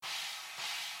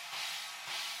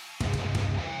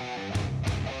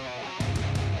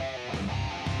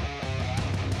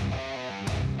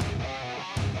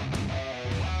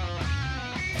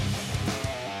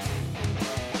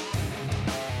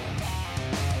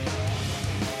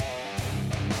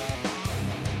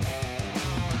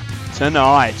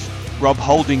Tonight, Rob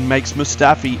Holding makes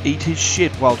Mustafi eat his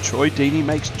shit while Troy Deeney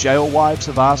makes jail wives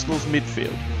of Arsenal's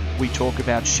midfield. We talk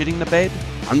about shitting the bed,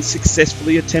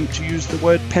 unsuccessfully attempt to use the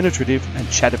word penetrative, and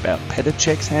chat about Petr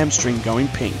Cech's hamstring going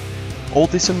pink. All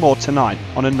this and more tonight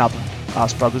on another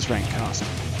Ask Brothers Rantcast.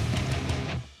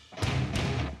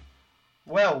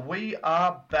 Well, we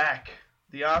are back.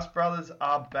 The Ask Brothers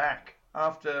are back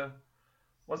after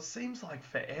what seems like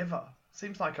forever.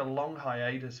 Seems like a long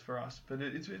hiatus for us, but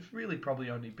it's really probably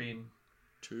only been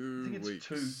 2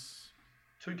 weeks.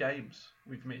 Two games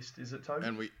we've missed, is it, Toby?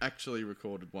 And we actually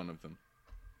recorded one of them,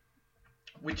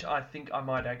 which I think I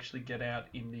might actually get out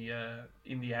in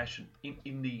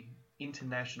the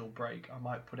international break. I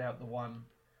might put out the one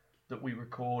that we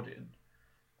recorded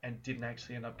and didn't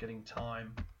actually end up getting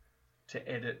time to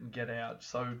edit and get out.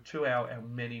 So to our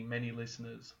many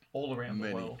listeners all around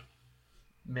the world,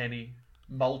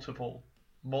 multiple,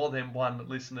 more than one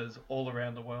listeners all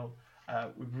around the world,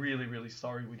 we're really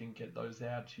sorry we didn't get those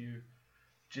out to you.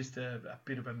 Just a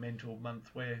bit of a mental month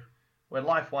where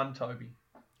life won, Toby.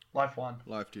 Life won.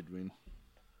 Life did win.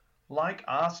 Like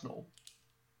Arsenal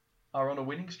are on a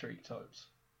winning streak, Tobes.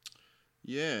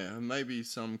 Yeah, maybe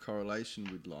some correlation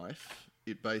with life.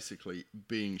 It basically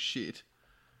being shit,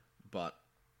 but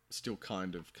still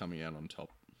kind of coming out on top.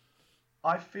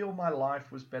 I feel my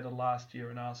life was better last year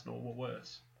and Arsenal were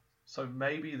worse. So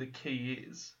maybe the key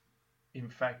is, in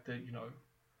fact, that,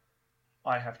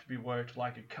 I have to be worked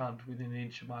like a cunt within an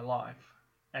inch of my life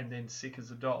and then sick as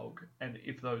a dog. And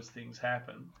if those things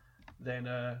happen, then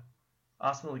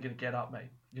Arsenal are going to get up,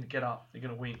 mate. They're going to get up. They're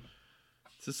going to win.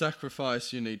 It's a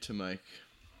sacrifice you need to make.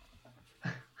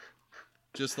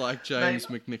 Just like James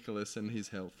McNicholas and his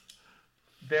health.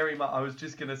 Very much. I was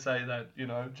just going to say that,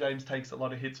 James takes a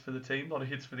lot of hits for the team, a lot of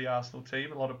hits for the Arsenal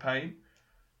team, a lot of pain.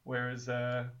 Whereas,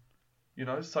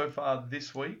 so far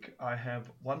this week, I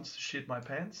have once shit my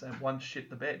pants and once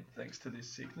shit the bed thanks to this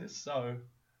sickness. So,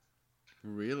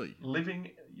 really,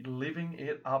 living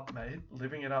it up, mate.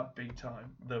 Living it up big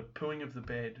time. The pooing of the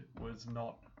bed was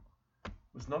not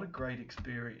a great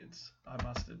experience, I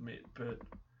must admit. But,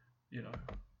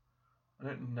 I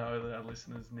don't know that our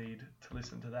listeners need to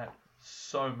listen to that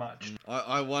so much.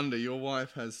 I wonder, your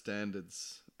wife has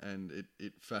standards, and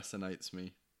it fascinates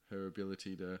me, her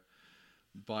ability to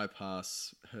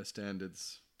bypass her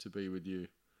standards to be with you.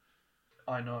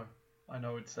 I know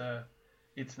it's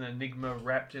an enigma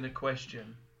wrapped in a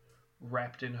question,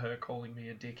 wrapped in her calling me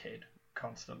a dickhead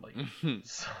constantly.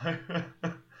 So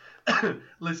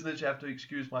listeners, you have to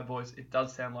excuse my voice. It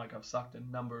does sound like I've sucked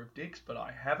a number of dicks, but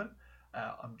I haven't.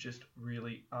 I'm just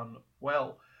really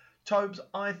unwell. Tobes,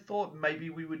 I thought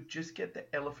maybe we would just get the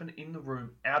elephant in the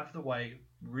room out of the way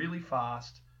really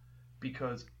fast,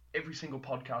 because every single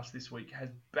podcast this week has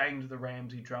banged the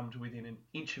Ramsey drum to within an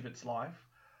inch of its life.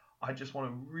 I just want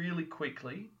to really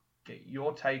quickly get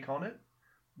your take on it.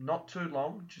 Not too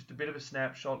long, just a bit of a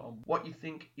snapshot on what you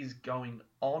think is going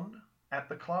on at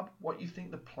the club, what you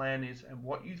think the plan is, and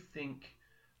what you think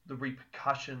the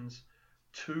repercussions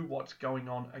to what's going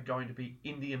on are going to be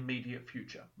in the immediate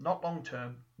future. Not long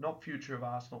term, not future of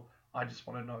Arsenal. I just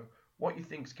want to know what you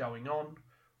think's going on,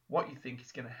 what you think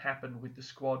is going to happen with the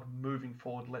squad moving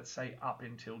forward, let's say up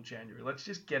until January. Let's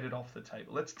just get it off the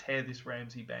table. Let's tear this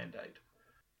Ramsey Band-Aid.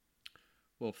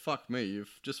 Well, fuck me.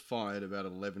 You've just fired about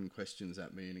 11 questions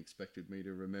at me and expected me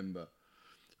to remember.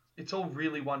 It's all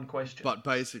really one question. But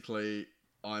basically,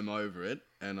 I'm over it,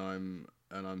 and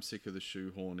I'm sick of the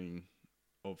shoehorning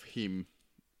of him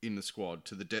in the squad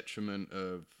to the detriment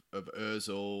of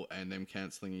Ozil and them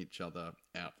cancelling each other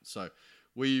out. So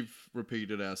we've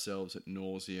repeated ourselves ad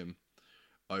nauseum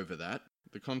over that.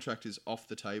 The contract is off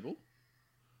the table.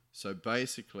 So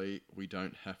basically, we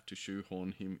don't have to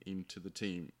shoehorn him into the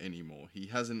team anymore. He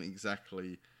hasn't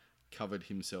exactly covered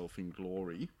himself in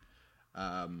glory.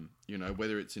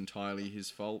 Whether it's entirely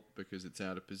his fault because it's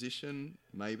out of position,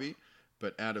 maybe.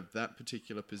 But out of that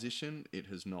particular position, it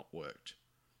has not worked.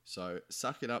 So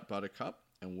suck it up, Buttercup,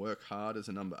 and work hard as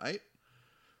a number 8.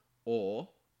 Or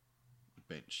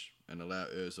bench and allow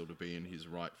Ozil to be in his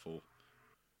rightful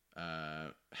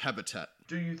habitat.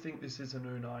 Do you think this is an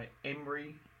Unai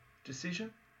Emery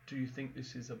decision? Do you think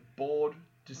this is a board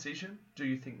decision? Do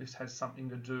you think this has something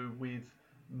to do with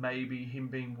maybe him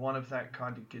being one of that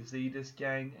kind of Gazidis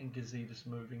gang and Gazidis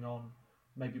moving on,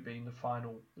 maybe being the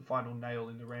final nail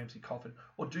in the Ramsey coffin?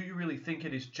 Or do you really think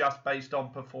it is just based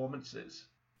on performances?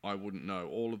 I wouldn't know.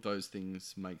 All of those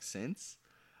things make sense.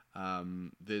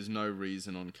 There's no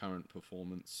reason on current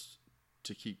performance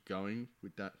to keep going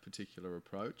with that particular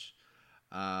approach.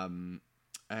 And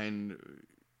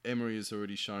Emery has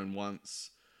already shown once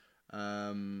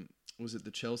was it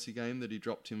the Chelsea game that he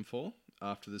dropped him for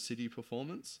after the City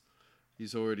performance?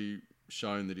 He's already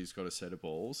shown that he's got a set of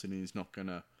balls, and he's not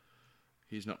gonna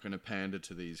pander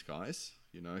to these guys.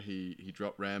 You know, he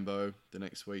dropped Rambo the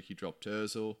next week. He dropped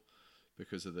Özil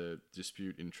because of the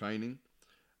dispute in training.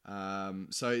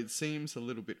 So it seems a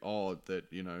little bit odd that,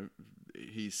 you know,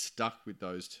 he's stuck with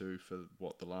those two for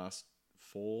the last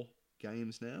 4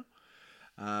 games now.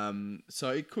 So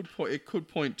it could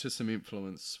point to some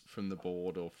influence from the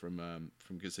board or from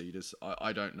Gazidis.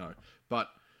 I don't know, but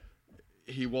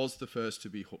he was the first to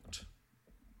be hooked,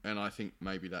 and I think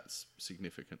maybe that's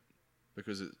significant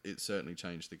because it certainly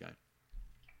changed the game.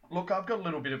 Look, I've got a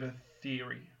little bit of a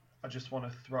theory I just want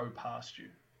to throw past you,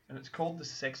 and it's called the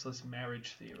sexless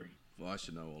marriage theory. Well, I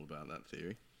should know all about that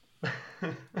theory.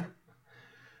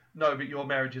 No, but your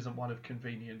marriage isn't one of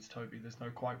convenience, Toby. There's no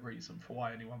quite reason for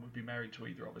why anyone would be married to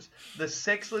either of us. The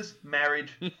sexless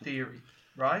marriage theory,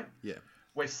 right? Yeah.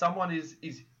 Where someone is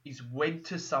wed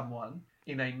to someone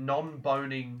in a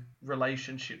non-boning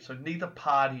relationship. So neither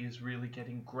party is really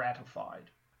getting gratified.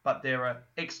 But there are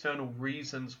external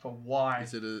reasons for why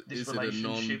this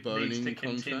relationship needs to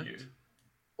continue. Contract?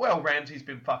 Well, Ramsey's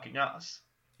been fucking us,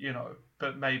 you know,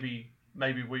 but maybe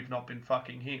we've not been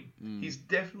fucking him. He's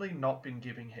definitely not been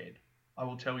giving head. I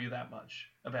will tell you that much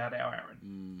about our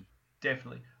Aaron.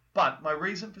 Definitely. But my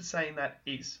reason for saying that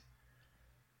is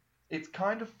it's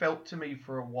kind of felt to me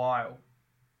for a while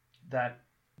that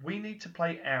we need to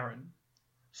play Aaron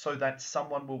so that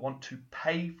someone will want to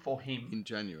pay for him in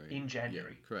January. Yeah,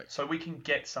 correct. So we can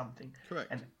get something. Correct.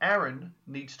 And Aaron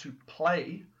needs to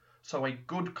play so a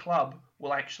good club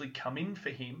will actually come in for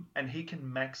him and he can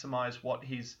maximise what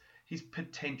his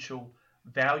potential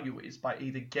value is by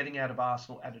either getting out of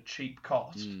Arsenal at a cheap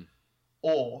cost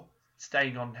or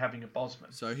staying on having a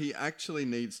Bosman. So he actually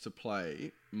needs to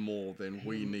play more than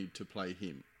we need to play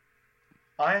him.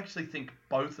 I actually think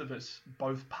both of us,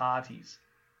 both parties,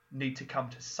 need to come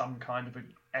to some kind of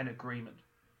an agreement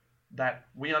that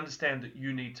we understand that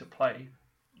you need to play.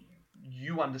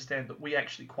 You understand that we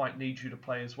actually quite need you to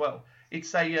play as well.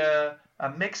 It's a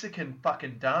Mexican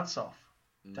fucking dance-off.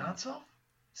 Dance-off?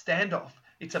 Standoff.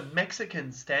 It's a Mexican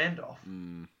standoff.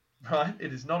 Right?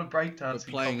 It is not a breakdancing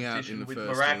playing out in the with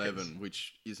first maracas. 11,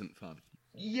 which isn't fun.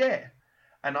 Yeah.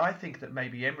 And I think that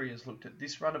maybe Emery has looked at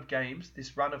this run of games,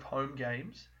 this run of home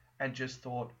games, and just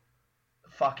thought,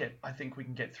 fuck it, I think we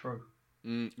can get through.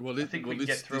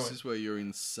 This is where your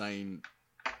insane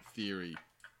theory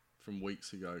from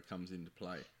weeks ago comes into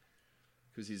play.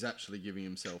 Because he's actually giving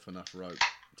himself enough rope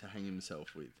to hang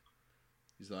himself with.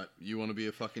 He's like, you want to be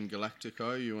a fucking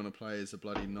Galactico? You want to play as a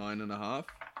bloody 9.5?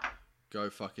 Go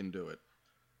fucking do it.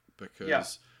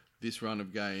 Because this run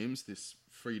of games, this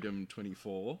Freedom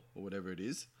 24, or whatever it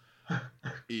is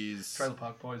Trailer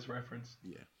Park Boys reference.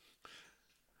 Yeah.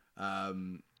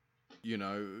 You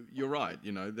know, you're right.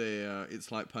 You know,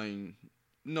 it's like playing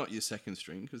not your second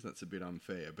string, because that's a bit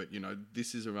unfair. But, you know,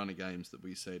 this is a run of games that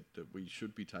we said that we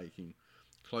should be taking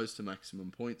close to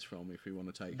maximum points from if we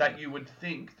want to take that. You would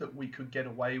think that we could get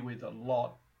away with a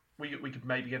lot. We could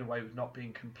maybe get away with not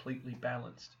being completely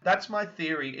balanced. That's my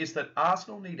theory, is that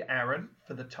Arsenal need Aaron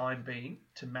for the time being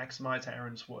to maximise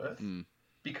Aaron's worth.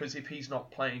 Because if he's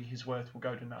not playing, his worth will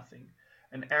go to nothing.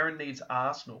 And Aaron needs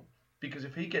Arsenal because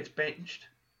if he gets benched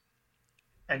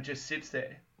and just sits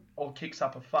there or kicks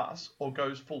up a fuss or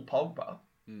goes full Pogba,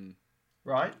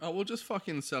 right? Oh, we'll just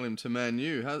fucking sell him to Man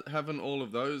U. Haven't all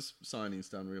of those signings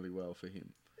done really well for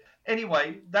him?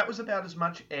 Anyway, that was about as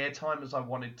much airtime as I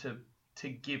wanted to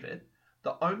give it.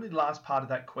 The only last part of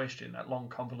that question, that long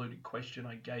convoluted question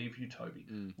I gave you, Toby,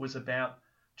 was about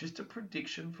just a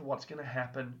prediction for what's going to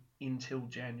happen until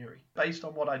January. Based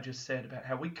on what I just said about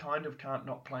how we kind of can't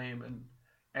not play him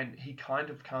and he kind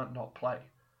of can't not play.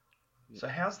 So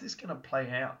how's this going to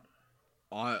play out?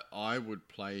 I would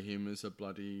play him as a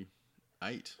bloody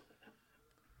 8.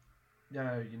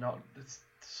 No, you're not. It's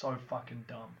so fucking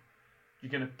dumb.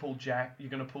 You're going to pull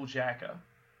Xhaka,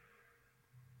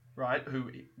 right? Who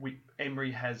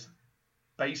Emery has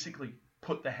basically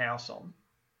put the house on.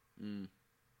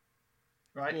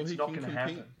 Right? Well, it's not going to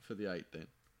happen. For the 8 then.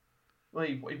 Well,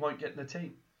 he won't get in the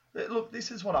team. Look,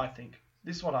 this is what I think.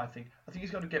 I think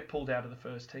he's got to get pulled out of the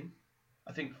first team.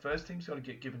 I think the first team's got to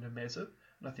get given to Meza.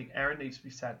 And I think Aaron needs to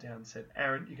be sat down and said,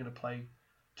 Aaron, you're going to play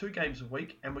 2 games a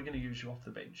week and we're going to use you off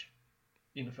the bench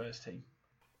in the first team.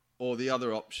 Or the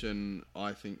other option,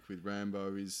 I think, with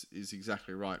Rambo is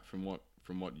exactly right from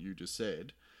what you just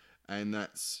said. And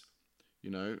that's,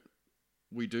 you know,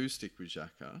 we do stick with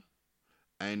Xhaka.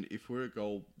 And if we're a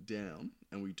goal down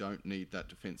and we don't need that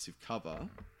defensive cover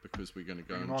because we're going to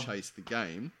go and chase the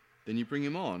game, then you bring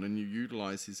him on and you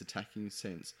utilise his attacking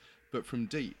sense, but from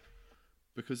deep,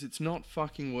 because it's not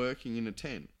fucking working in a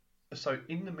 10. So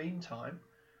in the meantime,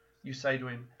 you say to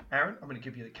him, Aaron, I'm going to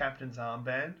give you the captain's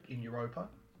armband in Europa.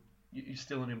 You're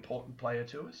still an important player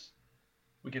to us.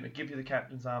 We're going to give you the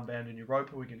captain's armband in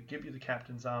Europa. We're going to give you the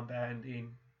captain's armband in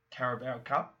Carabao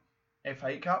Cup,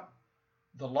 FA Cup,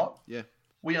 the lot. Yeah.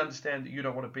 We understand that you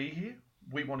don't want to be here.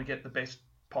 We want to get the best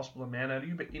possible amount out of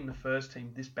you, but in the first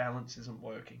team, this balance isn't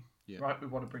working. Yeah. Right? We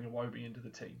want to bring Iwobi into the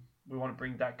team. We want to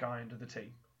bring that guy into the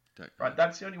team. That right?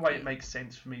 That's the only way it makes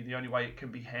sense for me. The only way it can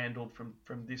be handled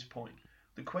from this point.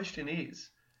 The question is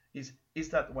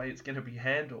that the way it's going to be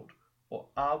handled, or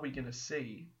are we going to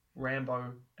see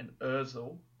Rambo and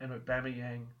Ozil and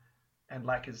Aubameyang and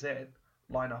Lacazette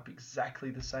line up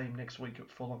exactly the same next week at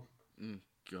Fulham?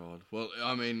 God. Well,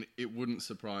 I mean, it wouldn't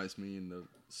surprise me in the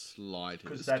slightest.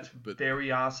 Because that's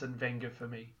very Arsene Wenger for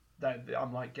me. That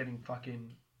I'm like getting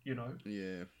fucking,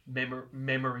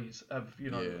 memories of,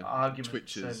 arguments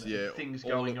Twitches, and things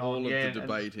going on. All of the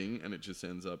debating, and it just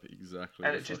ends up exactly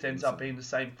and it just ends up being the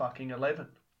same fucking 11,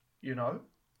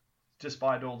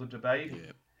 despite all the debating.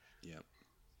 Yeah.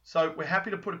 So we're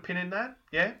happy to put a pin in that,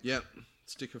 yeah? Yep.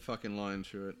 Stick a fucking line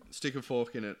through it. Stick a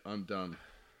fork in it. I'm done.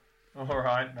 All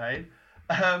right, mate.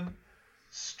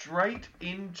 Straight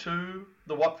into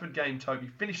the Watford game, Toby.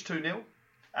 Finished 2-0.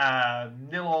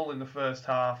 0-0 in the first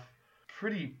half.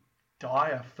 Pretty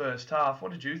dire first half.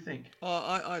 What did you think?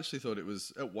 Oh, I actually thought it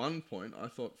was, at one point, I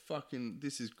thought, fucking,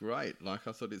 this is great. Like,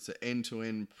 I thought it's an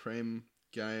end-to-end Prem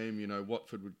game.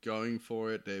 Watford were going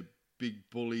for it. They're big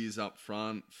bullies up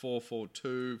front.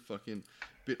 4-4-2, fucking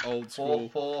bit old school.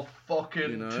 4-4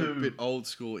 fucking 2. Bit old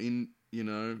school in,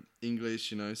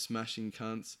 English, smashing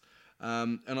cunts.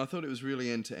 And I thought it was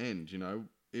really end-to-end,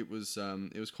 It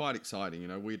was quite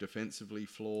exciting, we're defensively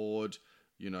flawed.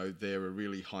 They're a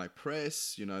really high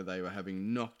press. They were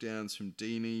having knockdowns from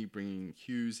Deeney, bringing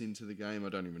Hughes into the game. I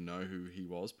don't even know who he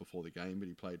was before the game, but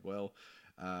he played well.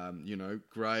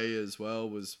 Gray as well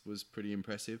was pretty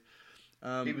impressive.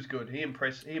 He was good. He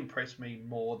impressed me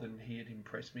more than he had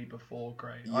impressed me before,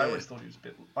 Gray. Yeah. I always thought he was a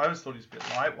bit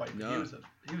lightweight, but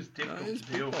he was difficult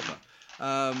to deal with.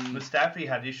 Mustafi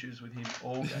had issues with him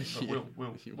all game,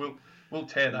 but we'll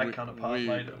tear that kind of apart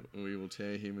later. We will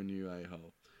tear him a new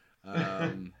a-hole.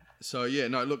 So yeah,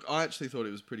 no, look, I actually thought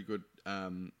it was pretty good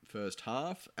first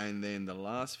half, and then the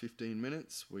last 15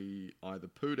 minutes we either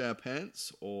pooed our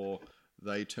pants or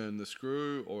they turned the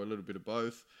screw, or a little bit of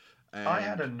both. And I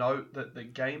had a note that the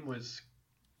game was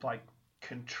like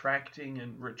contracting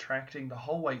and retracting the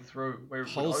whole way through, where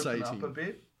it would open up a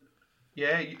bit.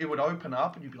 Yeah, it would open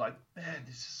up and you'd be like, man,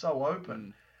 this is so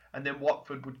open. And then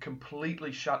Watford would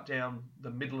completely shut down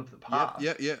the middle of the pass.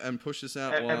 Yeah, and push us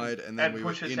out wide. And then we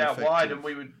push were us out wide, and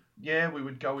we would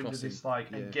go crossing. Into this,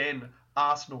 again,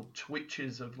 Arsenal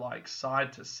twitches of like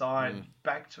side to side,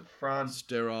 back to front.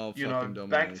 Sterile fucking domination.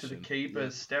 Back to the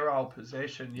keepers, sterile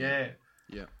possession, Yeah.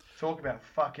 Talk about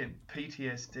fucking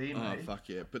PTSD, mate. Oh, fuck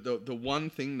yeah. But the one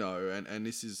thing, though, and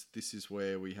this is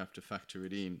where we have to factor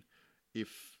it in,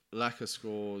 if Laka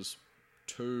scores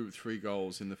 2-3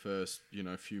 goals in the first,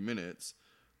 few minutes,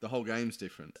 the whole game's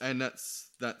different. And that's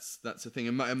the thing.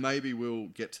 And maybe we'll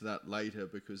get to that later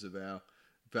because of our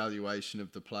valuation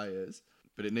of the players,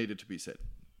 but it needed to be said.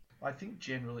 I think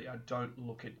generally I don't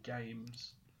look at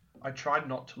games. I try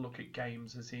not to look at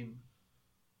games as in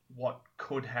what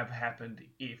could have happened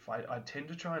if. I tend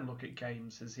to try and look at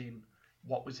games as in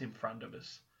what was in front of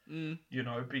us.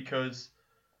 Because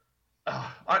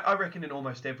I reckon in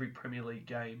almost every Premier League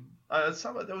game,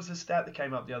 there was a stat that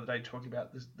came up the other day talking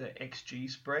about the XG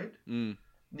spread. The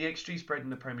XG spread in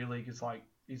the Premier League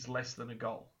is less than a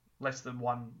goal, less than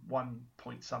one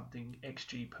point something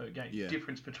XG per game. Yeah.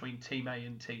 Difference between Team A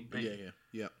and Team B.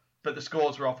 Yeah. But the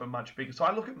scores are often much bigger. So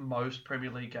I look at most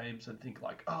Premier League games and think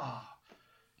like,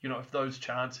 if those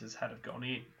chances had have gone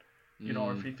in,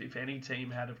 if any team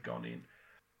had have gone in.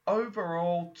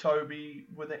 Overall, Toby,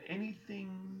 were there any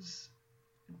things,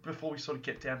 before we sort of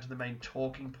get down to the main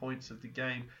talking points of the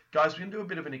game? Guys, we're going to do a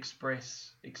bit of an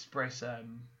express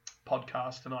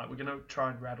podcast tonight. We're going to try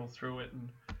and rattle through it and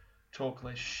talk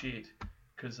less shit,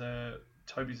 because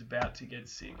Toby's about to get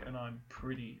sick and I'm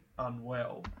pretty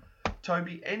unwell.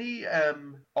 Toby, any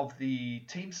of the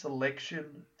team selection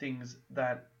things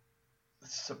that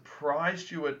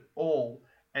surprised you at all,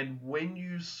 and when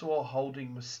you saw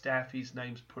Holding Mustafi's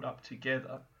names put up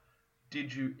together,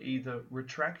 did you either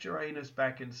retract your anus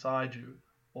back inside you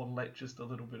or let just a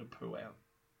little bit of poo out?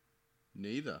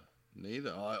 Neither.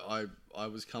 I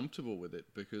was comfortable with it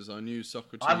because I knew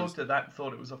Socrates. I looked at that and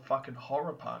thought it was a fucking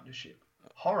horror partnership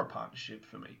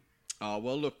for me. Oh,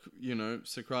 well, look,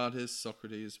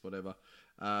 Socrates, whatever.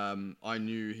 I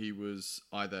knew he was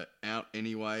either out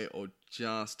anyway or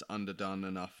just underdone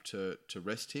enough to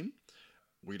rest him.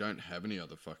 We don't have any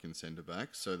other fucking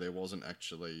centre-backs, so there wasn't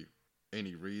actually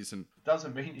any reason.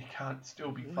 Doesn't mean you can't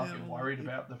still be fucking worried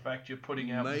about the fact you're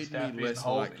putting out Mustafi Mustafi made me less and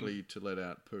Holding. likely to let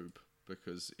out poop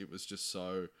because it was just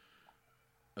so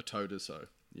a toe-to-so,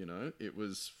 It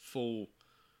was full,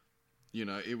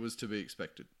 it was to be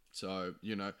expected. So,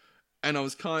 and I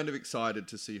was kind of excited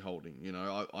to see Holding.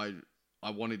 I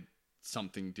wanted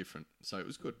something different, so it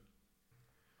was good.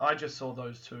 I just saw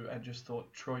those two and just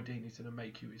thought Troy Deeney's going to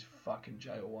make you his fucking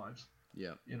jail wives.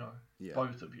 Yeah.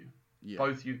 Both of you. Yeah.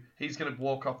 Both you. He's going to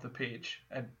walk off the pitch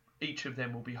and each of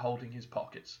them will be holding his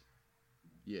pockets.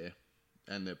 Yeah,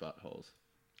 and their buttholes.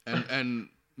 And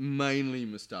mainly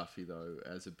Mustafi, though,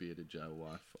 as a bearded jail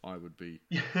wife, I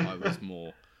was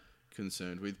more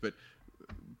concerned with. But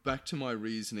back to my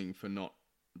reasoning for not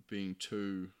being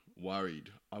too worried,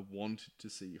 I wanted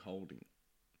to see Holding.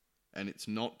 And it's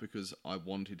not because I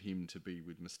wanted him to be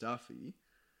with Mustafi.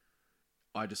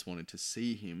 I just wanted to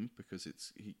see him because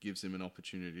he gives him an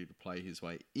opportunity to play his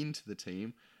way into the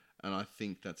team. And I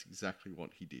think that's exactly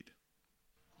what he did.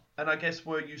 And I guess,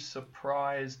 were you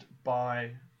surprised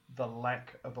by the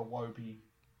lack of Iwobi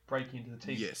breaking into the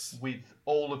team? Yes. With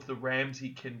all of the Ramsey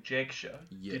conjecture,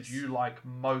 Yes. Did you, like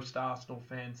most Arsenal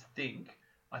fans, think,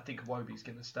 I think Iwobi's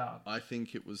going to start? I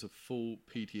think it was a full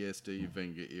PTSD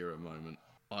Wenger era moment.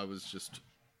 I was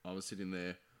sitting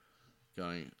there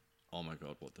going, oh my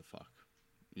God, what the fuck?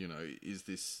 Is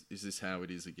this how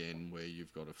it is again, where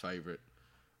you've got a favourite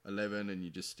 11 and you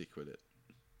just stick with it?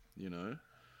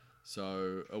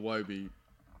 So Iwobi,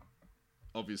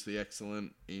 obviously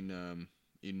excellent in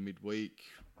midweek,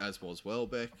 as was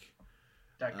Welbeck.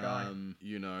 That guy.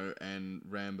 And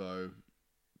Rambo,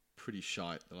 pretty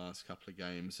shite the last couple of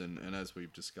games, and as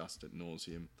we've discussed at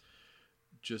nauseum,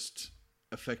 just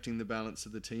affecting the balance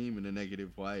of the team in a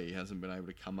negative way. He hasn't been able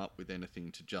to come up with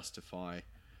anything to justify,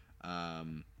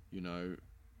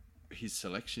 his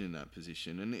selection in that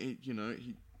position. And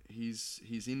he's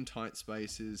in tight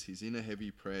spaces. He's in a heavy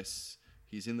press.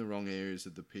 He's in the wrong areas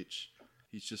of the pitch.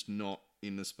 He's just not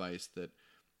in the space that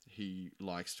he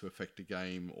likes to affect a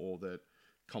game or that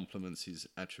complements his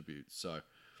attributes. So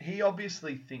he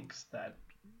obviously thinks that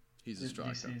he's a striker.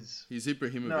 He's No.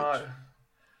 Ibrahimovic.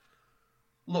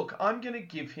 Look, I'm going to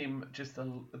give him just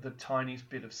the tiniest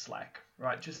bit of slack,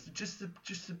 right? Just a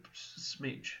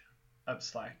smidge of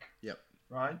slack. Yep.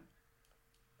 Right?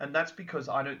 And that's because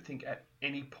I don't think at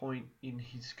any point in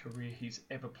his career he's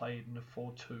ever played in a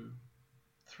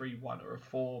 4-2-3-1 or a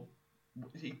 4...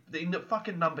 in the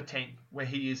fucking number 10, where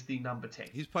he is the number 10.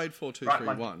 He's played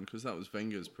 4-2-3-1 because that was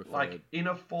Wenger's preferred. Like in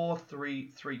a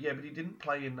 4-3-3, yeah, but he didn't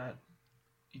play in that.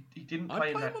 He didn't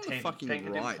play in that 10. The fucking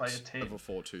Wenger right didn't play a 10. of a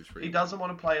 4-2-3. He doesn't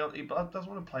want to play on. He doesn't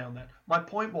want to play on that. My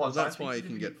point was, that's why he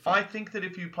can get. I think that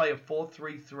if you play a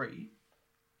 4-3-3,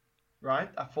 right,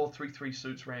 a 4-3-3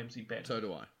 suits Ramsey better. So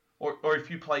do I. Or if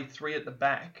you play 3 at the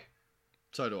back.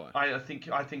 So do I. I think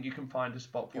you can find a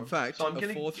spot for him. In fact, so I'm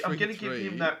going to give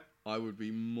him that. I would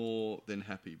be more than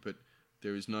happy, but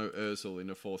there is no Ozil in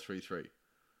a 4-3-3.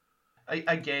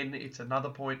 Again, it's another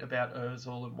point about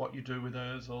Ozil and what you do with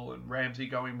Ozil and Ramsey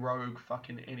going rogue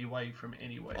fucking anyway from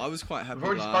anywhere. I was quite happy.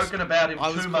 We've already spoken about him too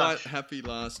much. I was quite happy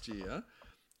last year.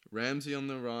 Ramsey on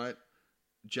the right,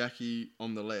 Jackie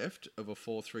on the left of a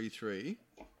 4-3-3.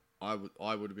 I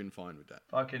would have been fine with that.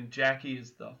 Fucking Jackie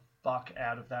is the fuck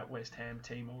out of that West Ham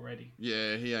team already.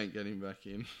 Yeah, he ain't getting back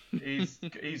in.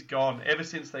 he's gone. Ever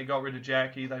since they got rid of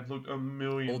Jackie, they've looked a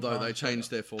million. Although they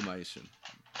changed their formation.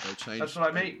 That's what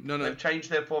I mean. No. They've changed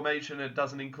their formation and it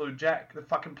doesn't include Jack. They're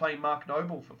fucking playing Mark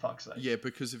Noble, for fuck's sake. Yeah,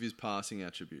 because of his passing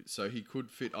attributes. So he could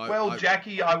fit...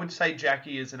 Jackie, I would say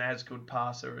Jackie is an as good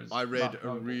passer as I read Mark a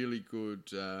Noble. really good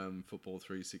Football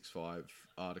 365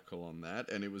 article on that,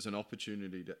 and it was an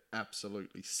opportunity to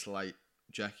absolutely slate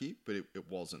Jackie, but it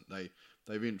wasn't.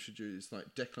 They've introduced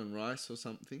like Declan Rice or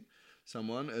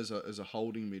someone as a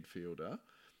holding midfielder.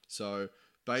 So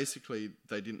basically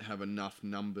they didn't have enough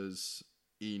numbers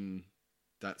in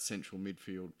that central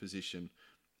midfield position,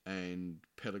 and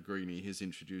Pellegrini has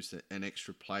introduced an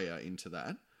extra player into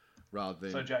that rather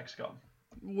than... So Jack's gone.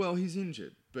 Well, he's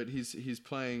injured, but he's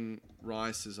playing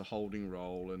Rice as a holding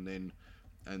role, and then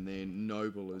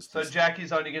Noble as... So Jack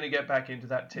is only going to get back into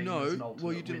that team as an No, alternate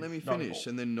well, you didn't let me finish. Noble.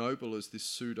 And then Noble as this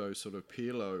pseudo sort of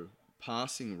Pirlo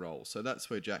passing role. So that's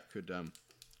where Jack could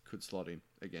slot in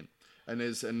again. And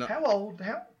there's another... How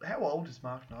old is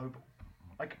Mark Noble?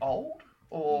 Like old?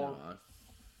 Or... No,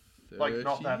 30, like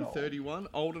not that old? 31?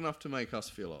 Old enough to make us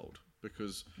feel old.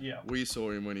 Because Yeah. we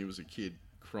saw him when he was a kid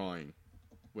crying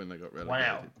when they got relegated.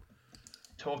 Wow.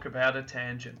 Talk about a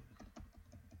tangent.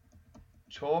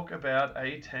 Talk about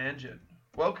a tangent.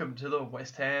 Welcome to the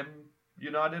West Ham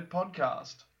United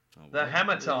podcast. Oh, The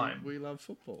Hammer Time. We love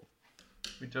football.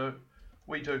 We do.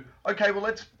 We do. Okay, well,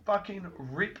 let's fucking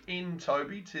rip in,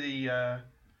 Toby, to the,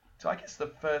 I guess, the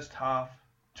first half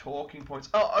talking points.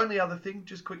 Oh, only other thing,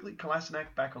 just quickly,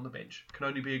 Kolasinac back on the bench. Can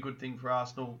only be a good thing for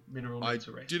Arsenal. Mineral needs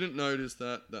a rest. Didn't notice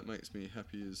that. That makes me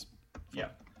happy as fuck. Yeah.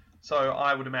 So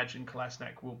I would imagine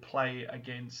Kolasinac will play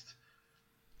against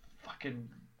fucking...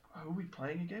 Who are we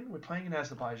playing again? We're playing in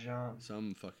Azerbaijan.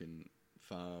 Some fucking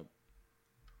far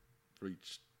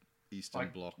reached Eastern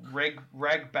Bloc.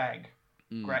 Ragbag.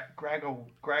 Graggle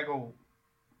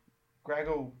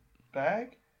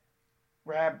bag?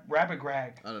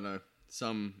 Rabagrag. I don't know.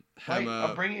 Some hammer.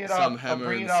 I'm bringing it some up. Hammer I'm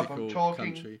bringing and it up. I'm sickle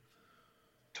talking. Country.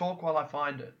 Talk while I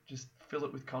find it. Just fill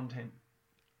it with content.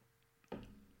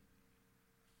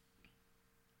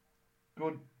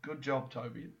 Good job,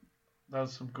 Toby. That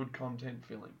was some good content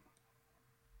filling.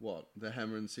 What? The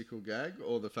hammer and sickle gag,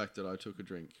 or the fact that I took a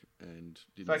drink and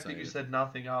didn't The fact say that you anything? said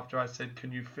nothing after I said,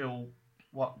 "Can you fill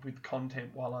what with content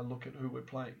while I look at who we're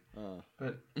playing?" Oh.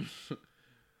 But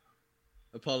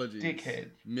Apologies.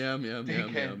 dickhead. Meow meow meow meow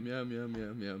Dickhead. meow meow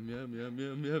meow meow meow meow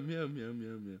meow meow meow meow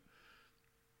meow meow.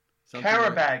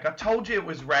 Carabag. I told you it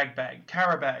was ragbag.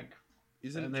 Carabag.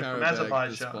 Isn't And they're from Carabao the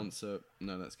Azerbaijan. sponsor?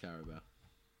 No, that's Carabao.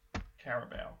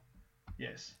 Carabao.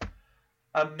 Yes.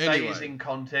 Amazing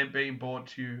content being brought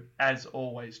to you as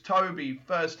always. Toby,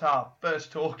 first half,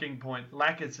 first talking point.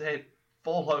 Lacazette,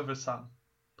 fall over, son.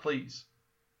 Please.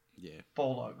 Yeah.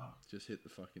 Fall over. Just hit the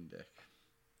fucking deck.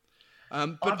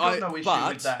 I've got no issue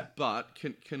with that. But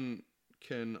can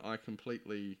I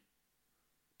completely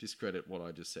discredit what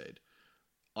I just said?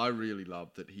 I really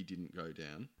love that he didn't go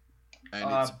down, and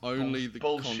it's only the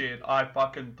bullshit. I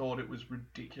fucking thought it was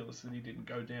ridiculous that he didn't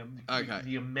go down. Okay.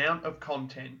 The amount of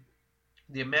content,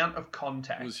 the amount of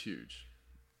contact was huge.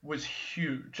 Was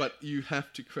huge. But you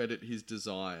have to credit his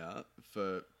desire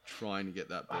for trying to get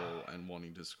that ball and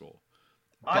wanting to score.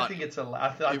 I think it's a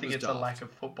lack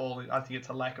of football. I think it's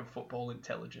a lack of football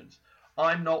intelligence.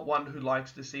 I'm not one who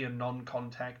likes to see a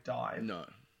non-contact dive. No.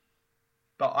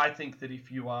 But I think that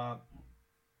if you're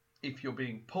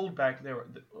being pulled back, there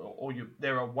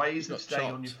are ways of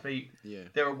staying on your feet. Yeah.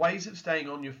 There are ways of staying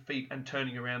on your feet and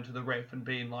turning around to the ref and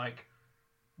being like,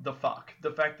 the fuck.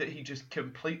 The fact that he just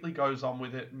completely goes on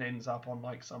with it and ends up on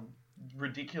like some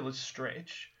ridiculous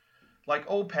stretch. Like,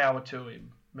 all power to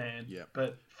him, man. Yeah.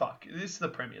 But fuck, this is the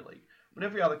Premier League. When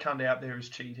every other cunt out there is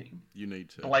cheating, you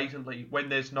need to blatantly when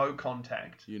there's no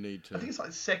contact. You need to. I think it's like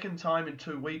the second time in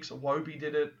 2 weeks. Iwobi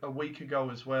did it a week ago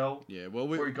as well. Yeah, well,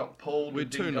 where he got pulled. We're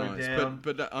and too didn't nice, go down.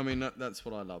 but I mean that's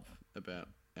what I love about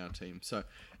our team. So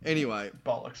anyway,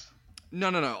 bollocks. No.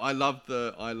 I love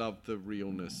the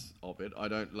realness of it. I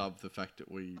don't love the fact that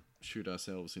we shoot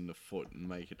ourselves in the foot and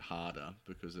make it harder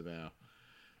because of our,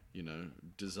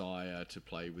 desire to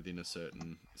play within a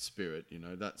certain spirit.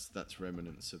 That's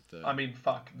remnants of the. I mean,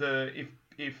 fuck.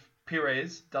 If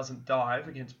Pires doesn't dive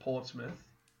against Portsmouth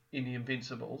in the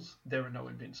Invincibles, there are no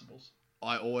Invincibles.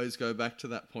 I always go back to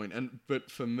that point, but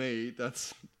for me,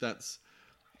 that's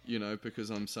because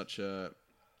I'm such a,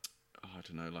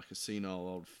 like a senile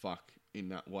old fuck in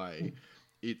that way.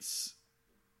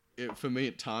 For me,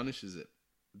 it tarnishes it.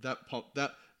 That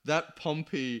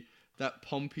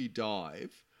Pompey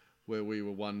dive where we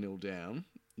were 1-0 down,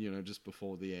 just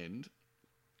before the end,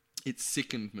 it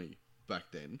sickened me back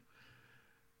then.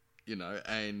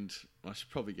 And I should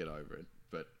probably get over it,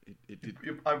 but it did.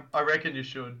 I reckon you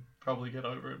should probably get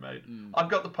over it, mate. I've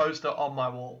got the poster on my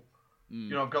wall.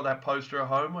 I've got that poster at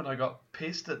home when I got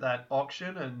pissed at that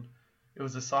auction, and it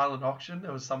was a silent auction.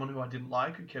 There was someone who I didn't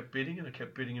like who kept bidding, and I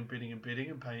kept bidding and bidding and bidding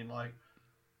and paying like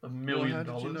 $1 million.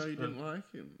 How did you know you didn't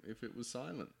like him if it was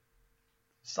silent?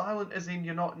 Silent as in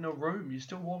you're not in a room. You're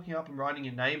still walking up and writing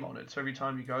your name on it. So every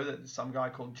time you go there, there's some guy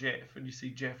called Jeff, and you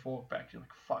see Jeff walk back, you're like,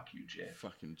 fuck you, Jeff.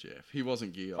 Fucking Jeff. He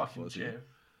wasn't Geoff, was Jeff. he?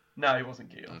 No, he wasn't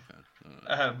Geoff.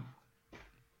 Okay.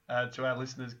 To our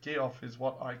listeners, Geoff is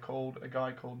what I called a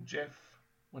guy called Jeff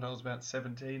when I was about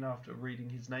 17 after reading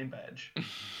his name badge.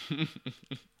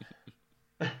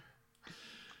 It's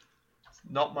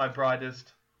not my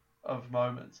brightest of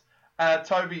moments.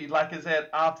 Toby Lacazette,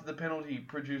 after the penalty,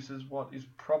 produces what is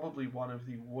probably one of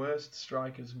the worst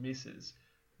strikers misses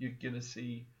you're going to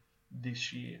see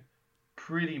this year.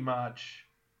 Pretty much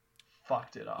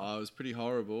fucked it up. Oh, it was pretty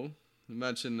horrible.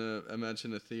 Imagine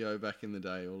a Theo back in the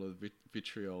day, all of the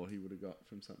vitriol he would have got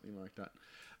from something like that.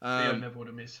 Theo never would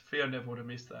have missed. Theo never would have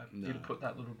missed that. No. He'd have put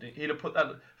that little.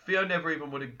 Theo never even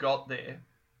would have got there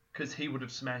because he would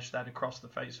have smashed that across the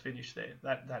face finish there.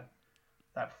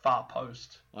 That far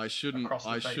post. I shouldn't have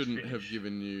finish.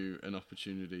 given you an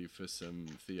opportunity for some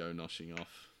Theo noshing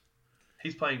off.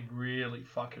 He's playing really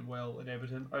fucking well at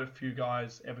Everton. I have a few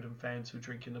guys, Everton fans, who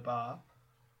drink in the bar,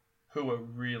 who are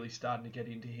really starting to get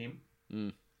into him.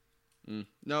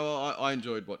 No, I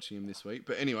enjoyed watching him this week.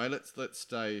 But anyway, let's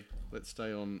stay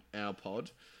on our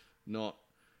pod, not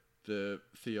the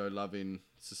Theo Lovin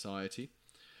Society.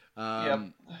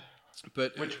 Yep.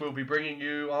 But which we'll be bringing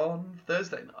you on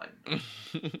Thursday night.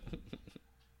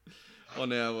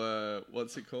 On our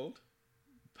what's it called?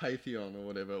 Patreon or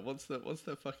whatever. What's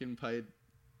the fucking paid?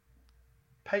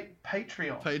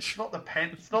 Patreon. It's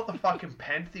not the fucking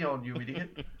Pantheon, you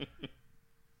idiot.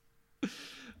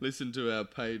 Listen to our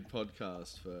paid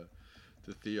podcast for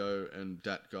the Theo and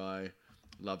that guy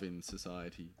Lovin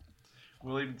Society.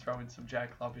 We'll even throw in some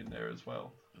Jack Love in there as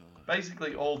well.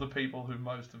 Basically, all the people who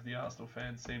most of the Arsenal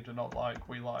fans seem to not like,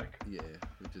 we like. Yeah,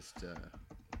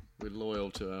 we're loyal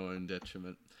to our own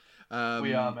detriment.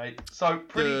 We are, mate. So,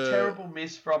 pretty terrible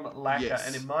miss from Laka, Yes.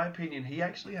 and in my opinion, he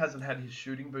actually hasn't had his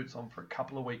shooting boots on for a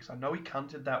couple of weeks. I know he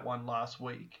cunted that one last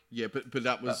week. Yeah, but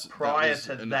that was prior that was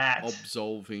to an that,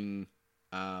 absolving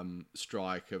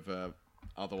strike of a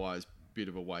otherwise bit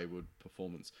of a wayward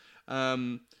performance.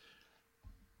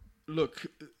 Look,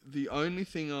 the only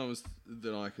thing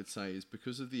that I could say is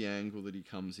because of the angle that he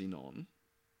comes in on,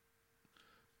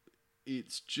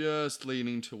 it's just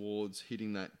leaning towards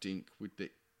hitting that dink with the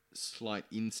slight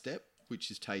instep,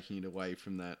 which is taking it away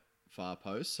from that far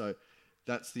post. So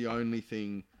that's the only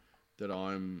thing that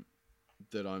I'm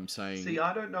saying. See,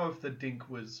 I don't know if the dink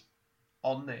was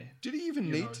on there. Did he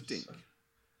even need to dink? So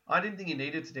I didn't think he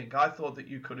needed to dink. I thought that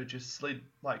you could have just slid,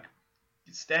 like,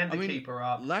 stand the keeper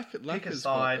up, kick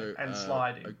aside, and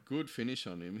slide in. A good finish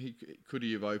on him. Could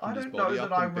he have opened I his don't body know up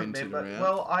that I and bent it remember. around?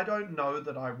 Well, I don't know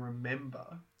that I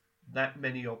remember that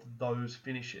many of those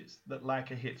finishes that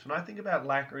Laka hits. When I think about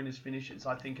Laka and his finishes,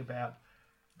 I think about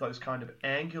those kind of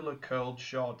angular curled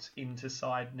shots into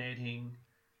side netting.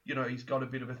 You know, he's got a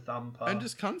bit of a thumper. And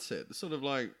just cunts it, sort of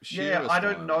like Shearer I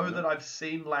don't know that I've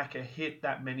seen Laka hit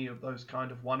that many of those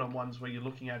kind of one-on-ones where you're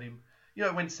looking at him. You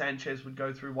know, when Sanchez would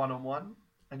go through one-on-one,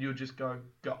 and you would just go,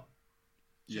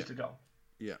 just a goal.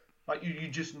 Yeah. Like you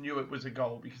just knew it was a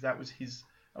goal because that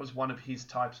was one of his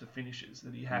types of finishes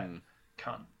that he had.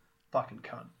 Cunt. Fucking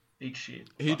cunt. Eat shit.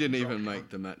 He didn't even make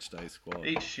the match day squad.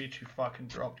 Eat shit, you fucking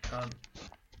dropped cunt.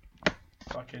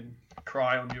 Fucking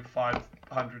cry on your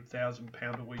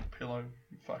 £500,000 a week pillow.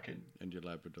 You fucking... And your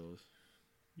Labradors.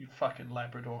 You fucking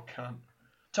Labrador cunt.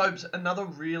 Tobes, another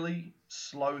really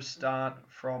slow start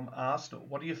from Arsenal.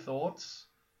 What are your thoughts?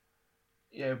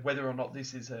 Yeah, whether or not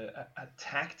this is a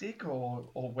tactic or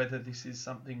whether this is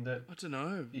something that I don't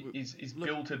know is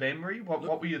built of Emery. What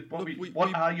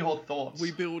are your thoughts?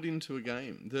 We build into a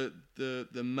game.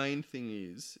 The main thing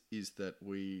is that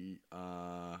we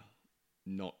are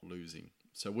not losing.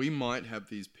 So we might have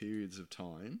these periods of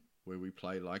time where we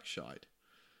play like shite,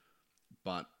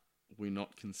 but we're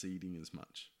not conceding as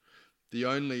much. The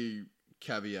only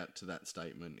caveat to that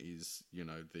statement is, you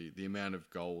know, the amount of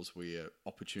goals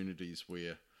opportunities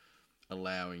we're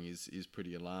allowing is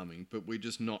pretty alarming, but we're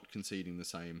just not conceding the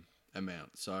same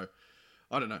amount. So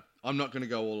I don't know. I'm not going to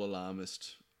go all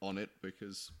alarmist on it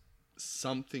because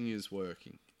something is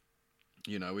working.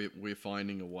 You know, we're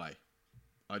finding a way.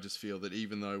 I just feel that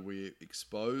even though we're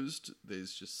exposed,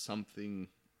 there's just something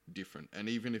different. And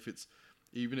even if it's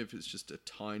just a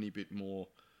tiny bit more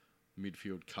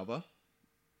midfield cover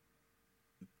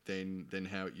than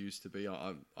how it used to be,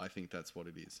 I think that's what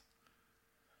it is.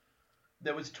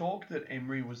 There was talk that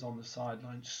Emery was on the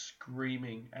sideline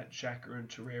screaming at Xhaka and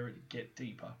Torreira to get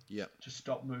deeper. Yeah. To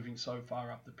stop moving so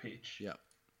far up the pitch. Yeah.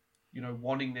 You know,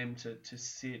 wanting them to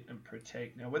sit and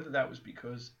protect. Now, whether that was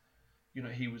because, you know,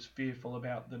 he was fearful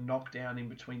about the knockdown in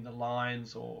between the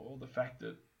lines or the fact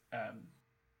that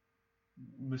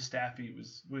Mustafi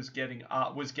was getting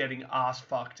ass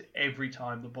fucked every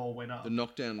time the ball went up. The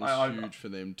knockdown was huge for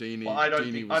them. Deeney I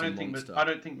don't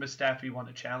think Mustafi won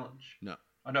a challenge. No.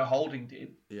 I know Holding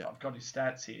did. Yeah. I've got his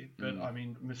stats here, but I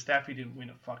mean Mustafi didn't win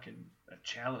a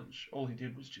challenge. All he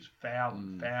did was just foul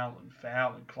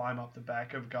and climb up the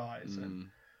back of guys and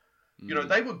you know,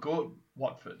 they were good,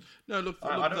 Watford. No, look,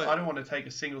 I don't want to take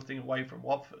a single thing away from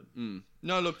Watford.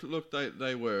 No, look,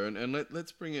 they were, and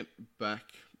let's bring it back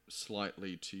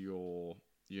slightly to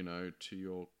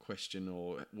your question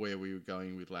or where we were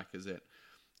going with Lacazette.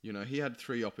 You know, he had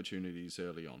 3 opportunities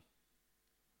early on.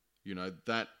 You know,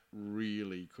 that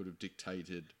really could have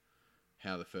dictated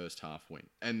how the first half went.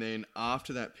 And then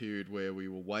after that period where we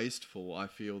were wasteful, I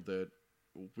feel that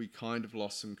we kind of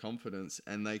lost some confidence,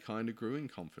 and they kind of grew in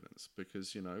confidence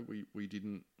because we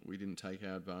didn't take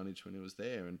our advantage when it was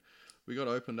there, and we got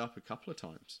opened up a couple of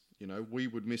times. We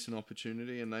would miss an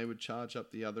opportunity, and they would charge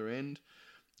up the other end.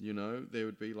 There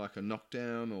would be like a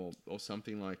knockdown or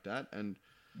something like that, and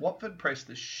Watford pressed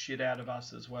the shit out of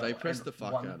us as well. They pressed the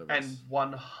fuck out of us, and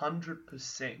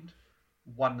 100%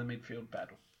 won the midfield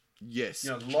battle. Yes,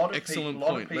 a lot of excellent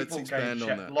people, point. Let's expand on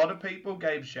that. A lot of people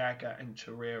gave Xhaka and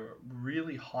Torreira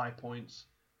really high points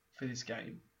for this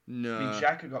game. No, I mean,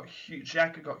 Xhaka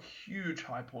got huge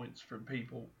high points from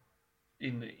people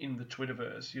in the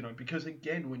Twitterverse. Because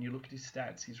again, when you look at his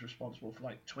stats, he's responsible for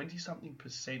like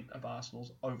 20-something% of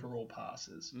Arsenal's overall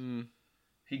passes.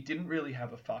 He didn't really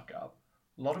have a fuck up.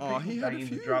 A lot of people banging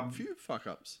the drum. Few fuck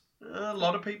ups. A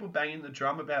lot of people banging the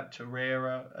drum about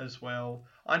Torreira as well.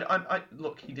 I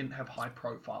look, he didn't have high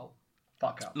profile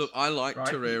fuck ups. Look, I like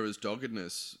Torreira's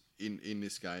doggedness in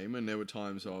this game, and there were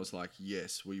times I was like,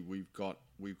 yes, we've got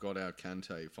our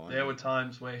Kante finally. There were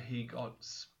times where he got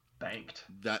spanked.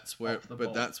 That's where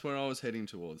I was heading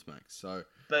towards, Max. So,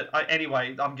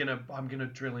 anyway, I'm gonna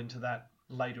drill into that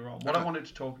later on. What I wanted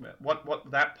to talk about, what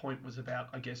that point was about,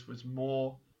 I guess, was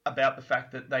more about the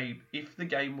fact that if the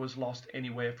game was lost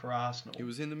anywhere for Arsenal, it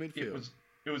was in the midfield.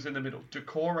 It was in the middle.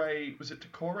 Doucouré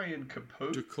and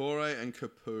Capoue? Doucouré and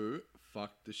Capoue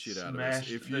fucked the shit out of us.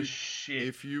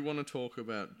 If you want to talk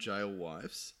about jail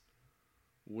wives,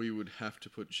 we would have to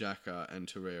put Xhaka and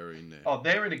Torreira in there. Oh,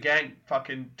 they're in a gang.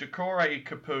 Fucking Doucouré,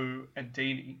 Capoue, and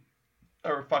Deeney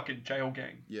are a fucking jail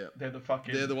gang. Yeah. They're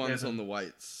the ones on the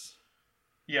weights.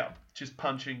 Yeah, just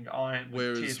punching iron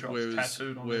with teardrops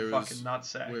tattooed on their fucking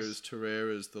nutsacks. Whereas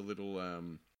Torreira's the little,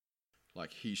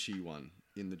 like he-she one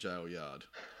in the jail yard.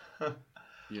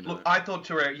 Look, I thought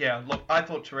Torreira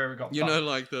got fucked.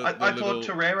 Like I thought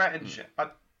Torreira and...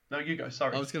 no, you go,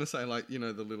 sorry. I was going to say, like, the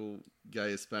little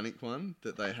gay Hispanic one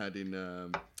that they had in...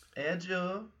 Hey,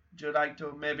 Joe, would you like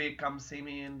to maybe come see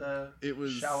me in the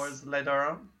showers later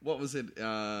on? What was it?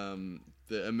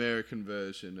 The American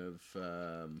version of...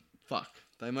 fuck.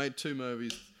 They made two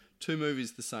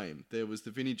movies the same. There was the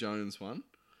Vinnie Jones one,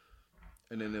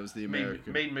 and then there was the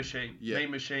American... Mean Machine. Yeah, Mean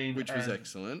Machine. Which was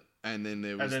excellent. And then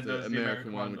there was the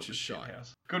American one, which is shy.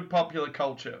 Good popular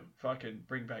culture. Fucking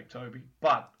bring back Toby.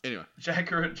 But, anyway.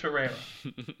 Xhaka and Torreira.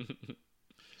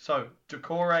 So,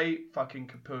 Doucouré, fucking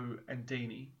Capoue, and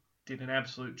Deeney did an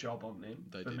absolute job on them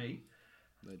for me.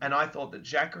 And I thought that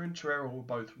Xhaka and Torreira were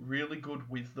both really good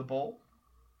with the ball.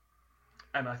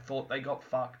 And I thought they got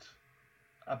fucked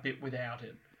a bit without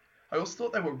it. I also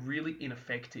thought they were really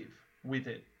ineffective with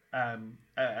it,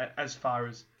 as far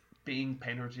as being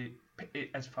penetrative.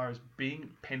 As far as being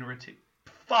penetrative.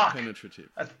 Fuck! Penetrative.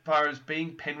 As far as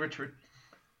being penetrative.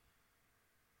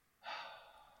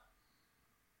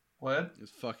 Word? It's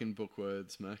fucking book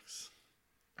words, Max.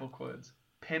 Book words.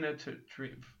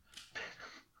 Penetrative.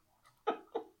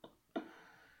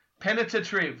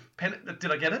 Penetrative.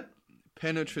 Did I get it?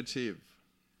 Penetrative.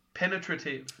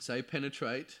 Penetrative. Say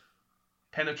penetrate.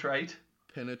 Penetrate.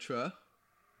 Penetra.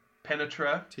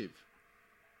 Penetrative.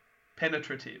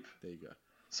 Penetrative. There you go.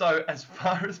 So, as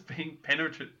far as being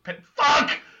penetrative...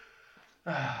 Fuck!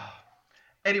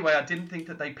 Anyway, I didn't think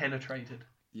that they penetrated.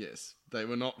 Yes, they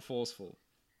were not forceful.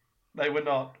 They were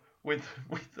not with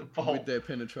the ball. With their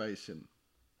penetration.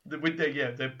 They're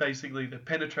basically, the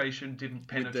penetration didn't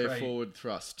penetrate. With their forward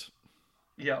thrust.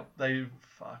 Yeah, they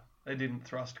didn't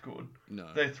thrust good.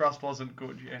 No. Their thrust wasn't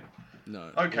good, yeah.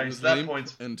 No. Okay, so that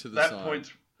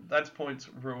point's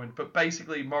ruined. But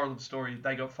basically, moral of the story,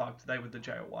 they got fucked. They were the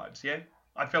jail wives, yeah?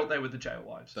 I felt they were the jail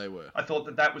wives. They were. I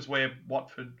thought that was where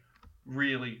Watford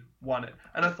really won it.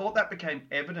 And I thought that became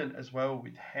evident as well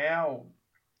with how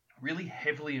really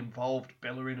heavily involved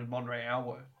Bellerin and Monreal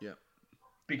were. Yeah.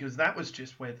 Because that was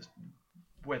just where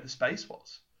the space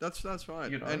was. That's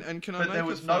right. And can I make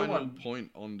a final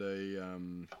point on the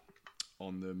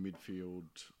midfield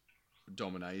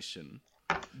domination?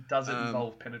 Does it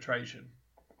involve penetration?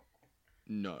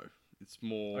 No, it's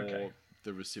more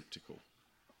the receptacle.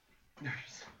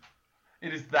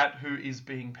 It is that who is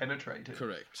being penetrated.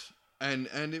 Correct. And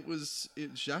it's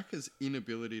Xhaka's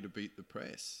inability to beat the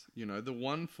press. The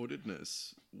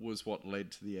one-footedness was what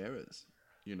led to the errors.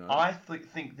 I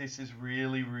think this is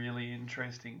really, really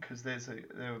interesting because there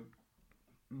are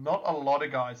not a lot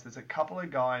of guys. There's a couple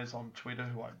of guys on Twitter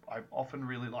who I often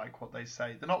really like what they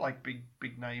say. They're not like big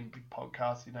name, big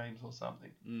podcasty names or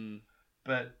something.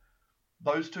 But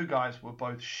those two guys were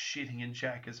both shitting in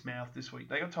Xhaka's mouth this week.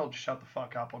 They got told to shut the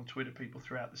fuck up on Twitter, people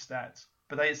throughout the stats.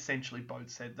 But they essentially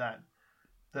both said that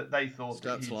that they thought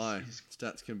that Stats lie.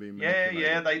 Stats can be yeah,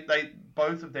 manipulated. they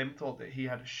both of them thought that he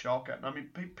had a shocker. And I mean,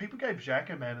 people gave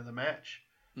Xhaka man of the match.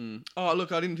 Oh,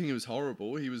 look, I didn't think he was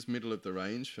horrible. He was middle of the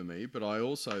range for me, but I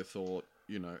also thought,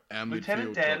 our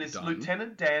midfield got done.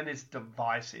 Lieutenant Dan is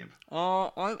divisive.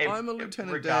 Oh, I'm a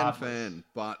Lieutenant regardless. Dan fan,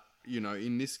 but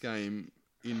in this game,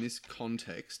 in this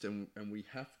context, and we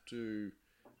have to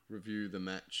review the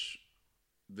match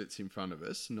that's in front of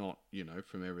us, not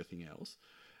from everything else.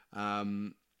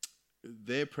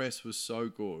 Their press was so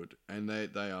good, and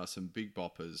they are some big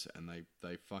boppers, and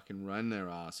they fucking ran their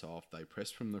ass off. They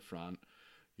pressed from the front.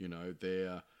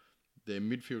 Their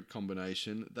midfield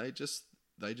combination, they just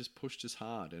pushed us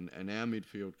hard, and our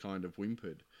midfield kind of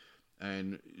whimpered.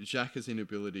 And Xhaka's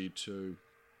inability to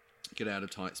get out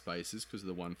of tight spaces because of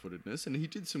the one-footedness, and he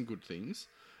did some good things.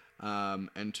 And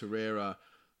Torreira,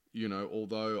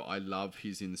 although I love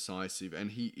his incisive,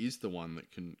 and he is the one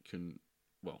that can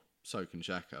so can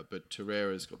Xhaka, but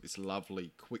Torreira's got this lovely,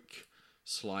 quick,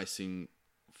 slicing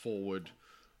forward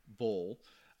ball.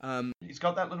 He's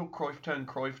got that little Cruyff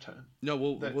turn. No,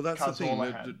 well, that's the thing.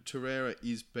 Cazorla Torreira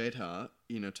is better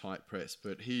in a tight press,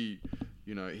 but he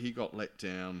got let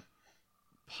down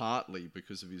partly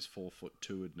because of his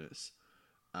 4'2"-edness.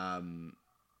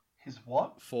 His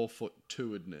what?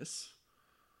 4'2"-edness.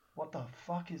 What the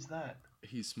fuck is that?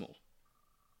 He's small.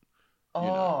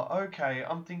 Oh, okay.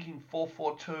 I'm thinking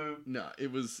 4'2". No,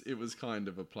 it was kind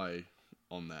of a play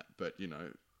on that, but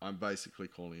I'm basically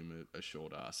calling him a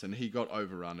short ass, and he got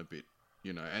overrun a bit,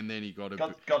 and then he got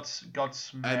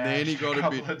smashed, and then he got a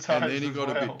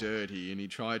bit well. dirty, and he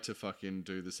tried to fucking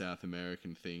do the South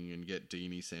American thing and get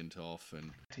Deeney sent off,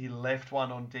 and he left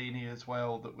one on Deeney as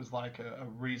well that was like a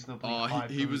reasonably high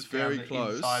he was boost down very the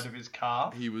close inside of his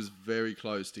calf. He was very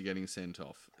close to getting sent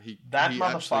off. That he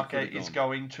motherfucker is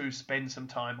going to spend some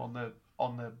time on the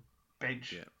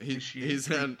bench this year.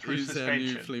 He's our suspension.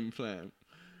 new flim flam.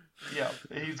 Yeah,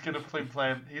 he's gonna flim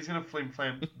flam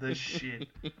the shit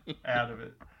out of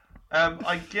it.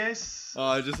 I guess.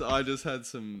 I just had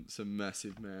some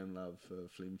massive man love for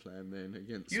flim flam then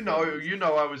against. You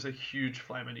know, I was a huge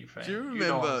Flamini fan. Do you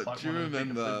remember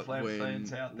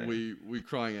when we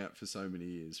crying out for so many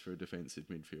years for a defensive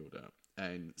midfielder,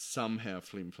 and somehow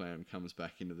Flim Flam comes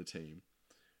back into the team?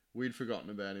 We'd forgotten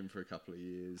about him for a couple of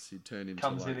years. He'd turned into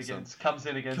comes in against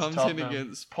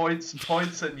points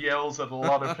and yells at a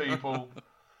lot of people.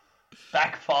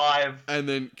 Back five. And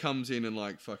then comes in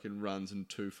and fucking runs and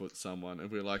 2-foot someone, and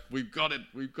we're like, we've got it.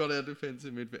 We've got our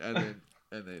defensive midfield.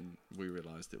 And then we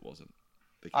realised it wasn't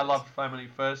the case. I loved Flamini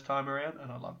first time around,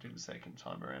 and I loved him second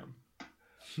time around.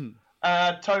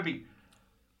 Toby,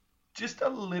 just a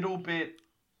little bit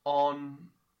on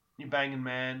your banging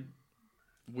man.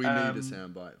 We need a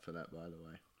soundbite for that, by the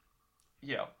way.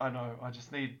 Yeah, I know. I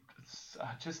just need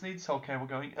Sol Campbell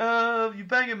going, you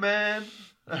banging man.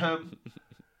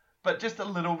 But just a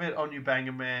little bit on you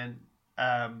banging man.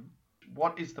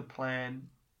 What is the plan?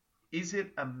 Is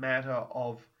it a matter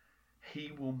of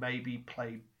he will maybe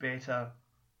play better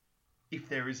if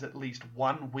there is at least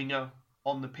one winger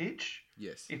on the pitch?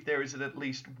 Yes. If there is at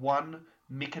least one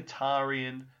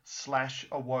Mkhitaryan /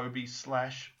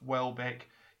 Iwobi / Welbeck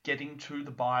getting to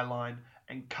the byline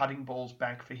and cutting balls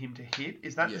back for him to hit?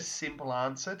 Is that the simple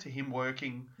answer to him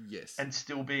working and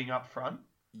still being up front?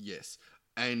 Yes.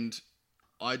 And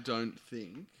I don't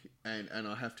think, and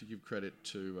I have to give credit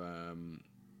to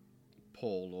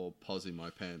Paul or Posy My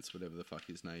Pants, whatever the fuck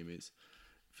his name is,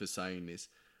 for saying this.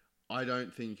 I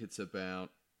don't think it's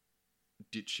about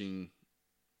ditching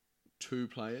two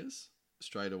players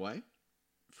straight away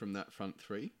from that front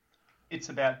three. It's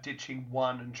about ditching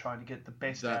one and trying to get the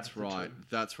best out of the two.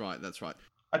 That's right.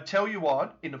 I tell you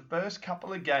what, in the first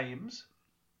couple of games,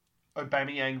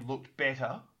 Aubameyang looked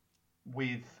better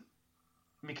with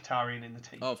Mkhitaryan in the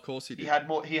team. Oh, of course he did. He had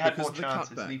more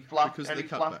chances, and he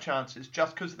fluffed chances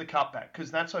just because of the cutback.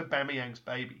 Because that's Aubameyang's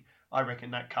baby, I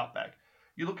reckon, that cutback.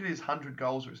 You look at his 100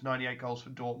 goals or his 98 goals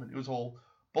for Dortmund, it was all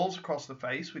balls across the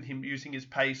face with him using his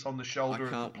pace on the shoulder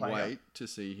of the player. I can't wait to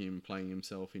see him playing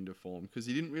himself into form because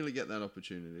he didn't really get that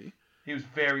opportunity. He was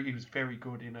very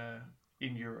good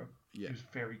in Europe. Yeah. He was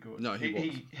very good. No,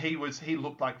 he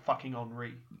looked like fucking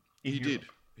Henry. He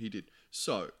did.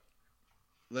 So,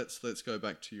 let's go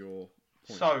back to your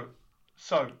point.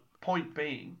 So point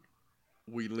being,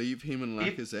 we leave him and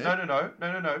Lacazette.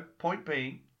 No. Point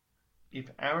being, if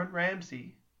Aaron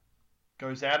Ramsey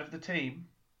goes out of the team,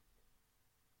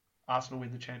 Arsenal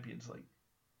win the Champions League.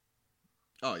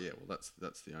 Oh yeah, well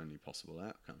that's the only possible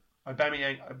outcome.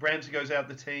 Ramsey goes out of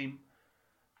the team.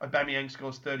 Aubameyang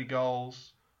scores 30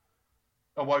 goals.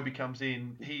 Iwobi comes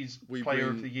in. He's player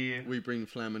of the year. We bring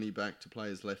Flamini back to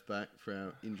play as left back for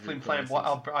our injury Flim crisis.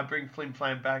 Flam. I bring Flim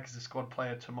Flam back as a squad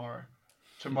player tomorrow.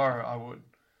 Tomorrow I would.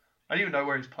 I don't even know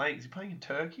where he's playing. Is he playing in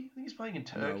Turkey? I think he's playing in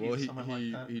Turkey or something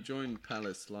like that. He joined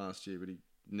Palace last year, but he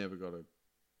never got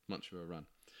much of a run.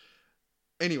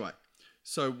 Anyway,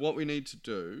 so what we need to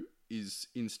do is,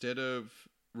 instead of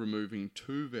removing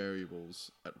two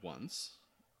variables at once,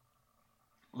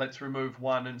 let's remove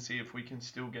one and see if we can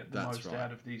still get the most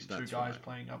out of these two guys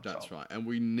playing up top. That's right. And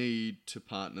we need to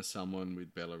partner someone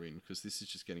with Bellerin, because this is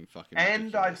just getting fucking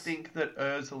ridiculous. ridiculous. I think that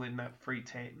Ozil in that free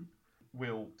 10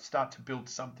 will start to build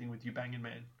something with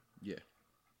Ubangan. Yeah.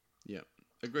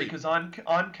 Agreed. Because I'm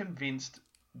convinced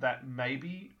that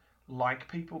maybe, like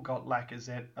people got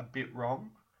Lacazette a bit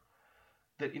wrong,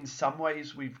 that in some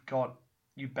ways we've got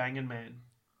Ubangan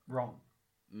wrong.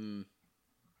 In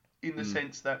the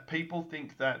sense that people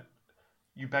think that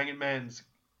Ubangan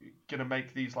going to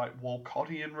make these like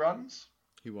Walcottian runs.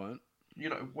 He won't. You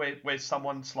know, where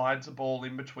someone slides a ball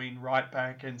in between right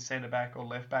back and centre back, or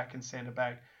left back and centre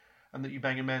back, and that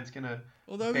Ubangan going to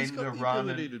Although bend he's got a the run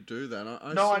ability to do that.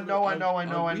 I know.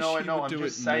 I'm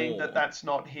just saying that that's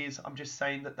not his. I'm just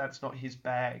saying that that's not his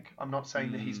bag. I'm not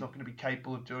saying that he's not going to be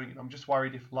capable of doing it. I'm just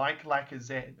worried if, like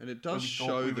Lacazette, and it does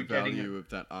show the value of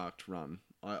that arced run.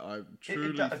 I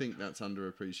truly think that's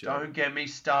underappreciated. Don't get me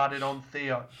started on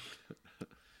Theo.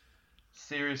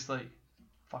 Seriously,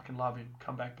 fucking love him.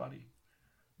 Come back, buddy.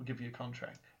 We'll give you a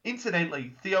contract.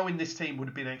 Incidentally, Theo in this team would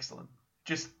have been excellent.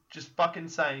 Just fucking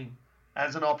saying,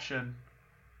 as an option,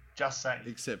 just saying.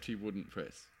 Except he wouldn't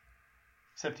press.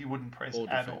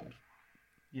 At all.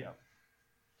 Yeah.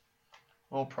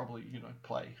 Or probably,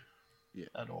 play. Yeah.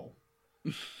 At all.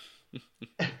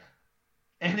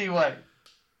 Anyway.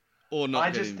 Or not.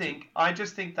 I just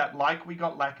think that, like we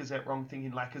got Lacazette wrong,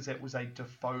 thinking Lacazette was a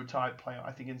Defoe type player.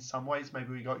 I think in some ways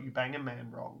maybe we got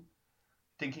Ubangan wrong,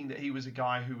 thinking that he was a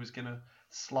guy who was going to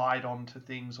slide onto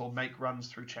things or make runs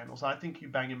through channels. I think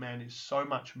Ubangan is so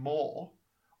much more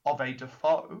of a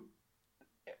Defoe,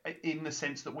 in the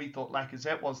sense that we thought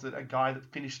Lacazette was, that a guy that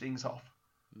finished things off.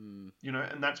 And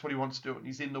that's what he wants to do. And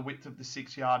he's in the width of the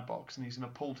 6-yard box, and he's going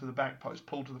to pull to the back post,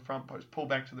 pull to the front post, pull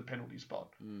back to the penalty spot.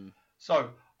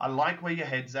 So I like where your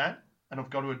head's at, and I've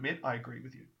got to admit, I agree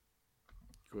with you.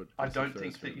 Good. I don't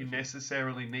think that you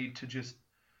necessarily need to just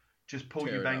pull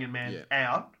Ubangan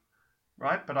out,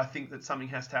 right? But I think that something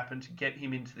has to happen to get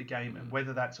him into the game, and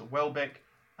whether that's a Welbeck,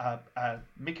 a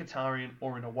Mkhitaryan,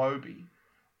 or an Iwobi,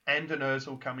 and an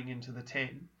Ozil coming into the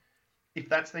 10, if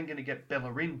that's then going to get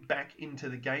Bellerin back into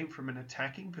the game from an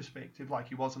attacking perspective, like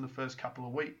he was in the first couple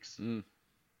of weeks,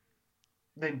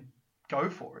 then go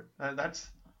for it.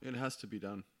 It has to be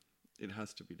done. It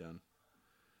has to be done.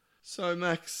 So,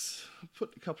 Max, I'll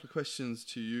put a couple of questions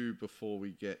to you before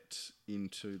we get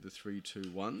into the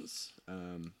 3-2-1s,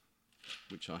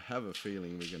 which I have a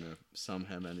feeling we're going to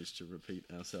somehow manage to repeat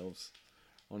ourselves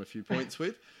on a few points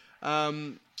with.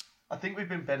 I think we've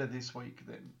been better this week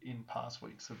than in past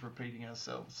weeks of repeating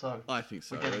ourselves. So I think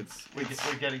so. We're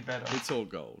getting better. It's all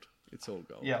gold.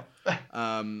 Yeah.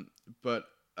 But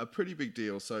a pretty big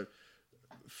deal. So,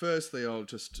 firstly, I'll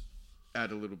just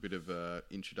add a little bit of an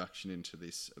introduction into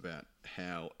this about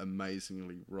how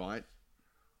amazingly right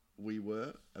we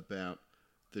were about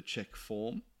the Czech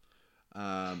form.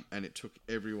 And it took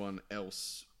everyone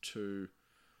else to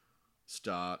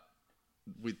start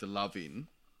with the love in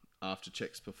after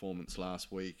Czech's performance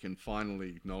last week, and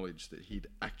finally acknowledge that he'd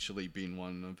actually been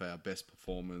one of our best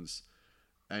performers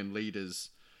and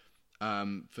leaders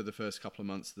for the first couple of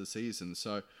months of the season.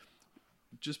 So,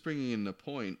 just bringing in the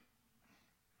point,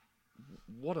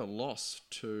 what a loss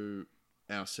to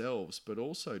ourselves, but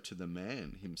also to the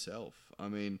man himself. I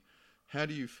mean, how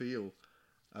do you feel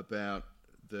about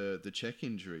the Czech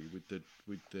injury with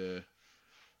the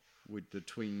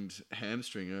twinged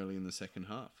hamstring early in the second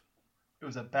half? It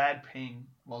was a bad ping,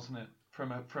 wasn't it?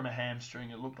 From a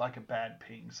hamstring, it looked like a bad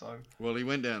ping. So well, he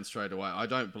went down straight away. I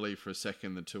don't believe for a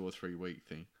second the 2 or 3 week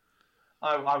thing.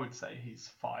 I would say he's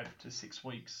 5 to 6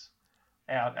 weeks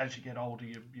out. As you get older,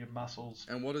 your muscles.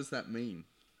 And what does that mean?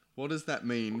 What does that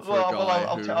mean for a guy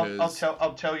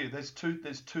I'll tell you. There's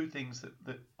two things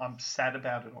that I'm sad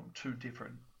about it on 2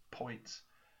 different points.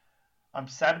 I'm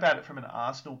sad about it from an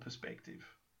Arsenal perspective,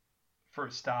 for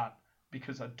a start,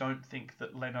 because I don't think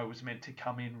that Leno was meant to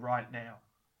come in right now.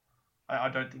 I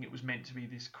don't think it was meant to be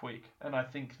this quick. And I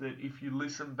think that if you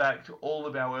listen back to all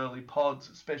of our early pods,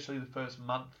 especially the first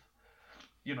month,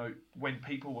 when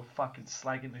people were fucking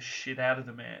slagging the shit out of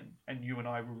the man, and you and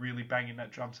I were really banging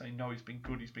that drum saying, no, he's been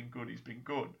good.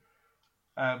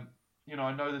 I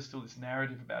know there's still this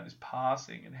narrative about his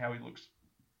passing and how he looks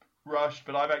rushed,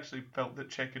 but I've actually felt that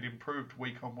Czech had improved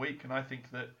week on week, and I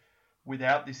think that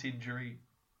without this injury,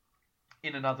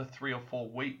 in another 3 or 4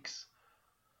 weeks,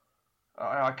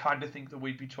 I kind of think that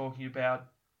we'd be talking about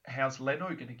how's Leno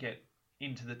going to get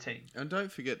into the team. And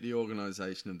don't forget the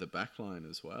organisation of the backline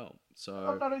as well.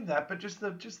 So not only that, but just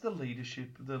the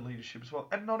leadership as well,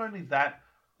 and not only that,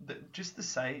 just the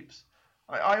saves.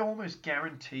 I almost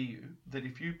guarantee you that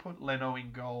if you put Leno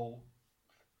in goal,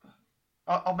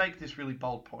 I'll make this really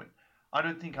bold point. I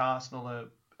don't think Arsenal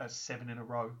are 7 in a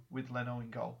row with Leno in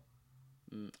goal.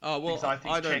 Oh, well, because I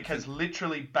think Cech has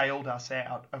literally bailed us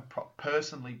out,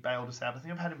 personally bailed us out. I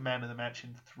think I've had him man of the match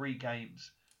in 3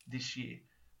 games this year.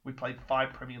 We played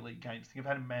 5 Premier League games. I think I've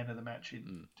had him man of the match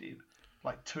in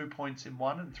like 2 points in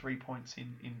 1 and 3 points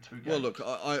in 2 games. Well, look,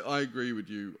 I agree with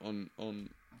you on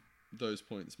those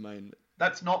points mainly.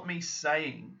 That's not me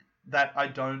saying that I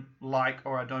don't like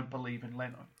or I don't believe in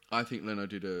Leno. I think Leno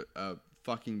did a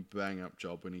fucking bang-up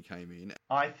job when he came in.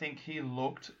 I think he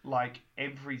looked like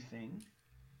everything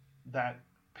that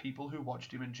people who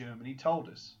watched him in Germany told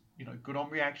us. You know, good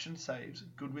on reaction saves,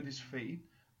 good with his feet,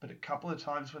 but a couple of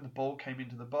times when the ball came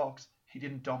into the box, he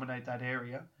didn't dominate that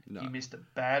area. No. He missed a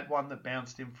bad one that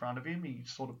bounced in front of him. He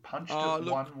sort of punched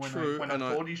one when I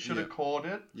thought he should have caught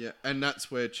it. Yeah, and that's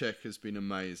where Cech has been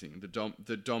amazing.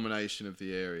 The domination of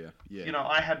the area. Yeah. You know,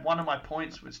 I had one of my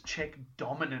points was Cech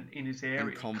dominant in his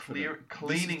area,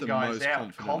 cleaning guys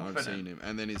out, confident. I've seen him,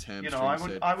 and then his hamstring. You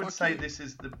know, I would say this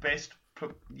is the best.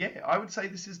 I would say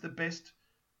this is the best.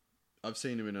 I've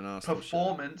seen him in an Arsenal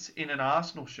performance shirt. In an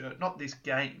Arsenal shirt, not this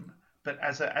game, but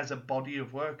as a body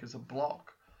of work, as a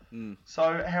block.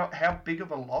 So how big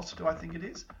of a loss do I think it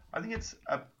is? I think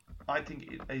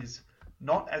it is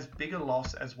not as big a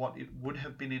loss as what it would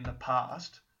have been in the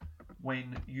past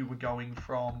when you were going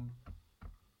from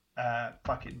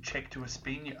fucking Cech to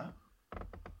Espina.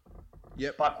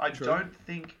 Yep. But I don't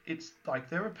think it's like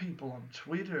there are people on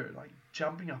Twitter like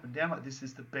jumping up and down like this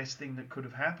is the best thing that could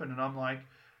have happened, and I'm like,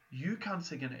 you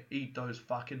cunts are gonna eat those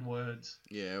fucking words.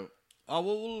 Yeah. Oh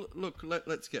well, look.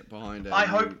 Let's get behind it. I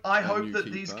hope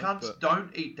that these cunts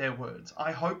don't eat their words.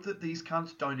 I hope that these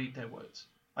cunts don't eat their words.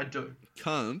 I do.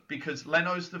 Can't. Because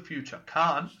Leno's the future.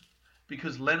 Can't.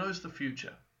 Because Leno's the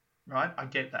future. Right? I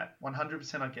get that.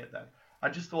 100% I get that. I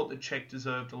just thought that Cech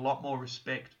deserved a lot more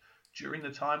respect during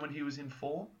the time when he was in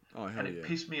form. Oh, hell and it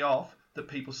pissed me off that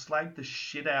people slagged the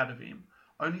shit out of him.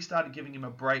 Only started giving him a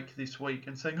break this week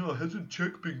and saying, "Oh, hasn't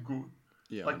Cech been good?"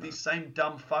 Yeah, like these same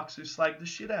dumb fucks who slagged the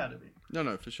shit out of him.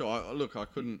 No, for sure. I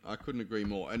couldn't agree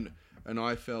more. And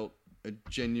I felt a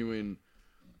genuine,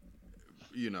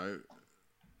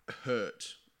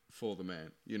 hurt for the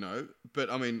man, But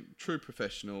I mean, true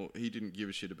professional. He didn't give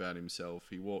a shit about himself.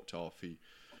 He walked off. He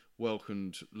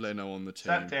welcomed Leno on the team.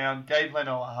 Sat down, gave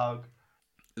Leno a hug.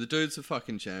 The dude's a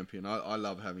fucking champion. I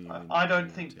love having him. I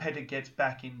don't think Petter gets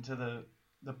back into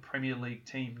the Premier League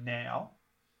team now,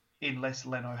 unless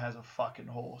Leno has a fucking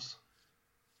horse.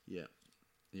 Yeah.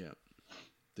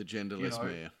 The genderless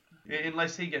mare.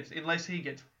 Unless he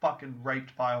gets fucking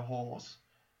raped by a horse,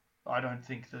 I don't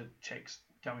think that Czech's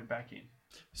coming back in.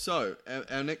 So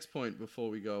our next point before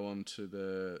we go on to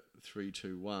the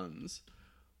 3-2-1s,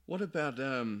 what about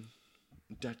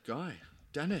that guy,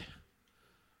 Danny?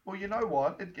 Well, you know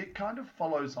what? It kind of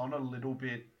follows on a little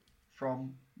bit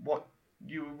from what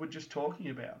you were just talking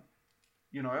about.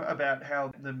 About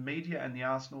how the media and the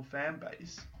Arsenal fan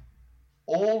base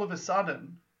all of a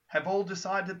sudden have all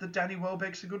decided that Danny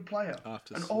Welbeck's a good player.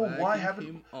 After and why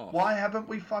haven't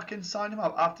we fucking signed him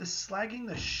up after slagging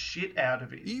the shit out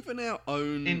of him? Even our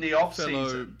own in the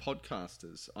fellow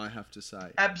podcasters, I have to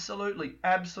say. Absolutely.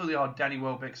 Oh, Danny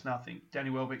Welbeck's nothing. Danny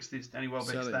Welbeck's this. Danny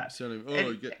Welbeck's that. Sell him.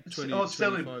 Oh, get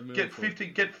 25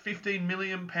 million. Get 15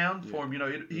 million pound for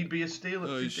him. He'd be a steal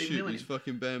at 15 million. He's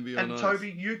fucking Bambi on ice. And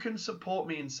Toby, you can support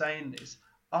me in saying this.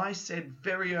 I said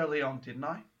very early on, didn't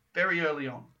I? Very early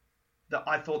on, that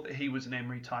I thought that he was an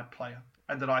Emery-type player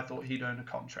and that I thought he'd earn a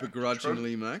contract.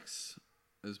 Begrudgingly, Max,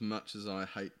 as much as I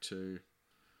hate to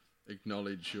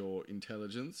acknowledge your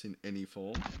intelligence in any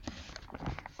form.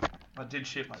 I did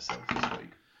shit myself this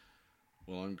week.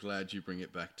 Well, I'm glad you bring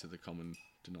it back to the common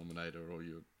denominator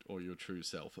or your true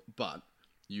self. But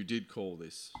you did call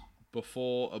this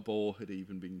before a ball had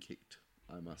even been kicked,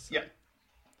 I must say.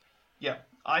 Yeah.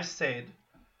 I said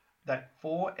that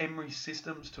for Emery's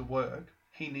systems to work,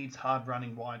 he needs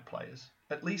hard-running wide players.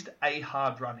 At least a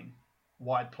hard-running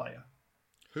wide player.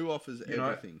 Who offers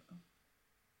everything?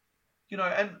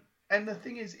 And the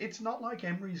thing is, it's not like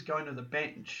Emery's going to the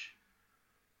bench,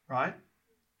 right?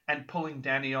 And pulling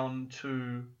Danny on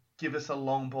to give us a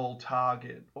long ball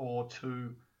target or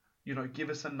to,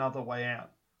 give us another way out.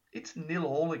 It's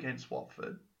 0-0 against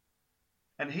Watford.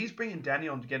 And he's bringing Danny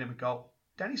on to get him a goal.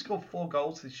 Danny scored 4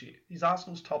 goals this year. He's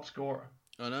Arsenal's top scorer.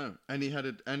 I know. And he had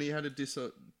a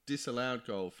disallowed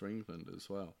goal for England as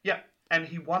well. Yeah. And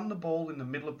he won the ball in the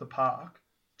middle of the park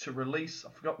to release.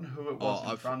 I've forgotten who it was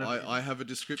in front of him. I have a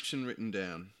description written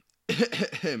down.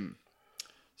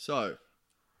 So,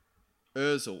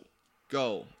 Ozil,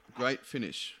 goal, great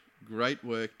finish, great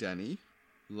work, Danny.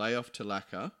 Layoff to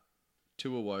Laka,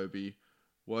 to Iwobi.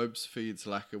 Wobes feeds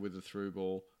Laka with a through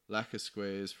ball. Laka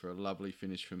squares for a lovely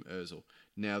finish from Ozil.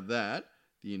 Now the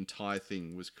entire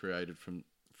thing was created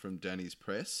from Danny's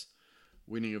press,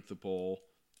 winning of the ball,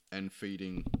 and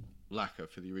feeding Laka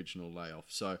for the original layoff.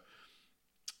 So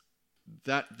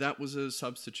that was a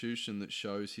substitution that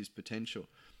shows his potential,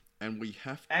 and we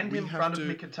have and in front of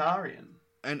Mkhitaryan.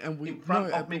 And we in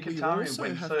front of we Mkhitaryan also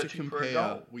when have to searching for a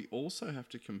goal. We also have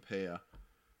to compare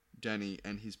Danny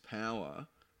and his power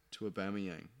to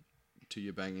Aubameyang, to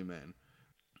your banger man,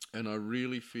 and I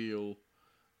really feel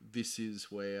this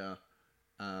is where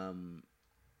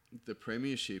the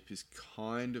Premiership is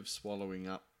kind of swallowing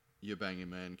up your banger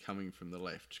man coming from the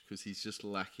left, because he's just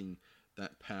lacking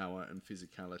that power and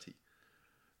physicality.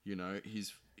 You know,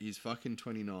 he's fucking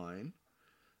 29.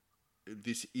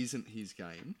 This isn't his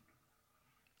game.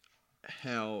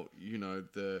 How, you know,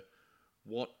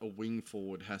 what a wing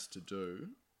forward has to do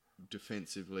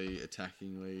defensively,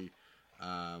 attackingly,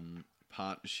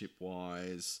 partnership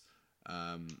wise,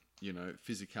 you know,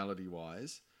 physicality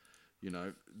wise. You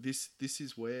know, this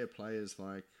is where players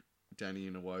like Danny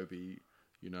and Iwobi,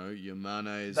 you know, your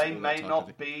Mane's... They may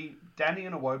not be... Danny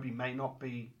and Iwobi may not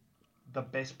be the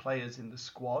best players in the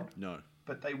squad. No.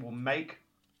 But they will make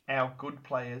our good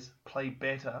players play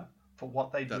better for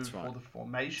what they do for the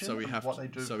formation, so we have what they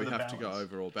do for the balance. So we have to go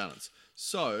overall balance.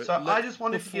 So I just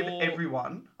wanted to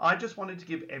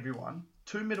give everyone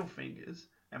 2 middle fingers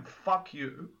and fuck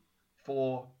you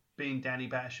for being Danny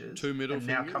Bashers. 2 middle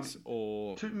fingers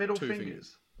or 2 middle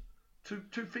fingers?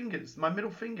 Two fingers. My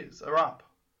middle fingers are up.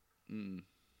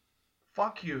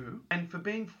 Fuck you. And for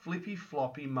being flippy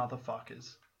floppy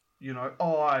motherfuckers. You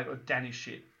know, Danny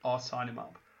shit. I'll sign him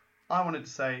up. I wanted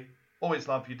to say, always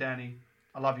love you, Danny.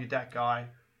 I love you, that guy.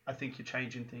 I think you're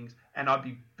changing things. And I'd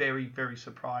be very, very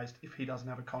surprised if he doesn't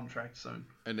have a contract soon.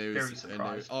 Very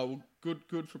surprised.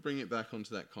 Good for bringing it back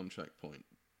onto that contract point.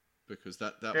 Because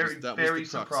that was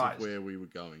the crux of where we were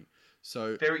going.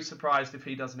 So very surprised if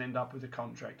he doesn't end up with a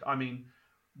contract. I mean,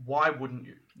 why wouldn't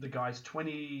you? The guy's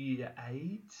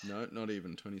 28? No, not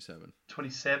even 27.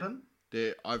 27?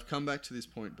 I've come back to this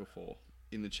point before.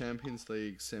 In the Champions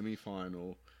League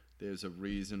semi-final, there's a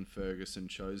reason Ferguson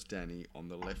chose Danny on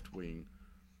the left wing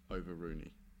over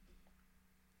Rooney.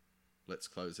 Let's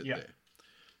close it there.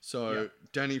 So,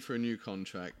 Danny for a new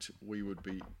contract, we would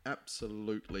be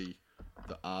absolutely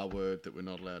the R word that we're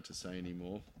not allowed to say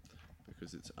anymore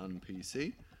because it's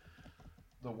un-PC.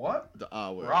 The what? The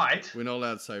R word. Right. We're not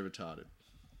allowed to say retarded.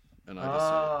 And I just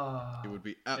said it would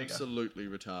be absolutely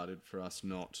retarded for us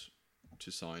not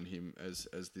to sign him as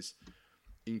this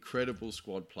incredible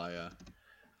squad player.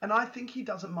 And I think he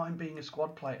doesn't mind being a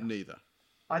squad player. Neither.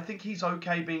 I think he's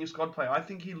okay being a squad player. I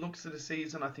think he looks at a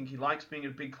season. I think he likes being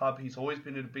at a big club. He's always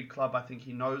been at a big club. I think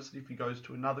he knows that if he goes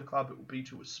to another club, it will be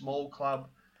to a small club.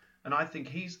 And I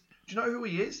think do you know who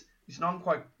he is? He's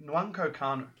Nwankwo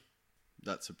Kanu.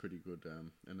 That's a pretty good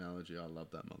analogy. I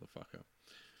love that motherfucker.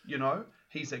 You know,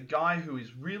 he's a guy who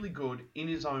is really good in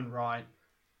his own right,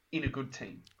 in a good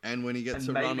team. And when he gets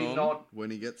a run on, he's when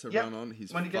he gets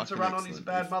a run on, he's a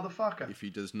bad motherfucker. If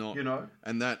he does not, you know,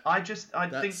 and that I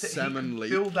think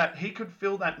that he could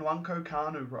fill that Nwankwo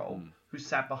Kanu role, who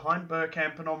sat behind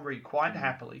Bergkamp and Henry quite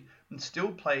happily and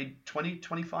still played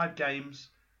 20-25 games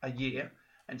a year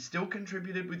and still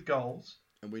contributed with goals.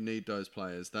 And we need those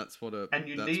players.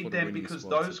 You need them because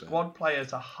those squad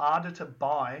players are harder to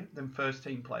buy than first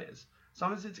team players.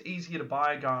 Sometimes it's easier to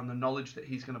buy a guy on the knowledge that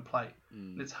he's going to play.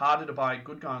 And it's harder to buy a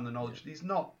good guy on the knowledge that he's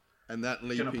not. And that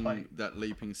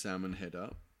leaping salmon header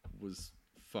was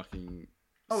fucking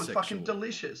it was fucking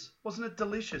delicious. Wasn't it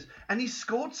delicious? And he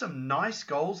scored some nice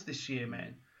goals this year,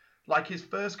 man. Like his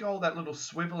first goal, that little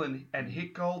swivel and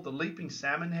hit goal, the leaping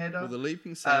salmon header. Well, the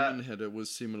leaping salmon header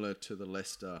was similar to the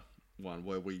Leicester one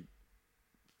where we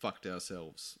fucked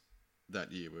ourselves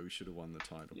that year, where we should have won the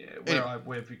title. Yeah,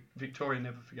 where Victoria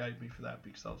never forgave me for that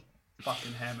because I was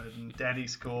fucking hammered and Danny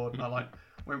scored and I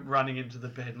went running into the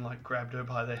bed and grabbed her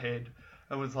by the head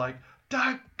and was like,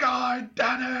 "That guy,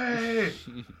 Danny!"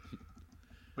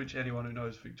 Which anyone who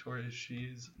knows Victoria, she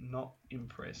is not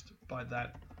impressed by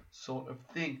that sort of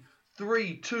thing.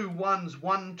 3, 2, 1s,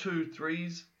 1, 2,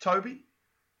 3s. Toby,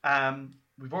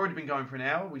 we've already been going for an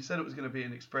hour. We said it was going to be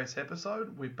an express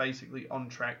episode. We're basically on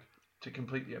track to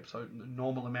complete the episode in the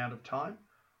normal amount of time,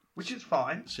 which is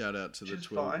fine. Shout out to the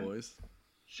Twill boys.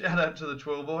 Shout out to the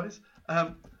Twill boys.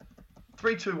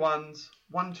 3 2 1s,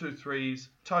 1 2 3s.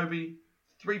 Toby,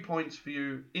 3 points for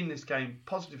you in this game.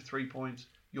 Positive 3 points.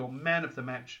 Your man of the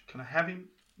match. Can I have him?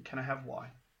 Can I have why?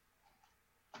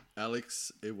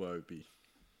 Alex Iwobi.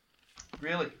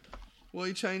 Really? Well,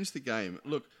 he changed the game.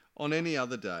 Look, on any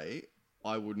other day,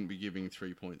 I wouldn't be giving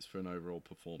 3 points for an overall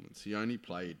performance. He only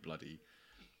played bloody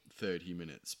 30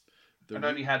 minutes.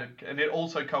 And it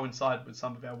also coincided with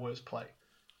some of our worst play.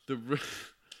 The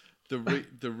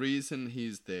reason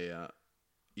he's there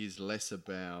is less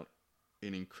about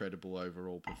an incredible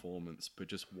overall performance, but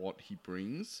just what he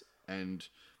brings, and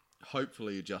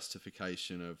hopefully a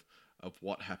justification of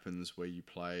what happens where you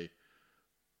play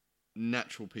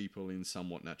natural people in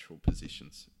somewhat natural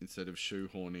positions instead of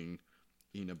shoehorning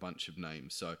in a bunch of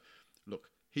names. So, look,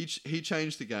 he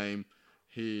changed the game.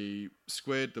 He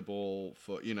squared the ball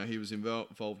he was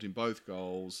involved in both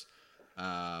goals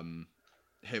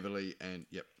heavily, and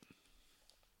yep.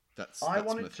 I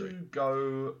wanted to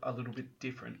go a little bit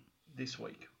different this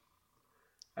week.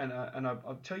 And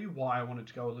I'll tell you why I wanted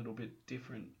to go a little bit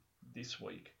different this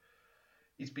week.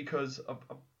 Is because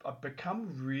I've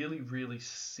become really, really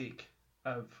sick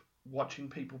of watching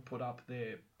people put up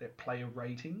their player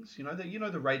ratings. You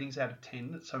know the ratings out of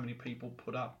 10 that so many people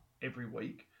put up every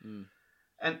week. Mm.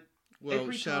 And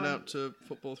shout out to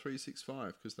Football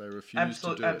 365 because they refuse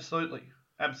to do it.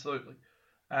 Absolutely.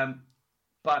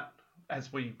 But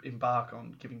as we embark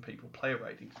on giving people player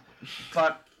ratings,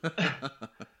 but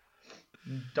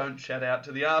don't shout out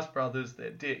to the Arse Brothers, they're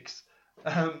dicks.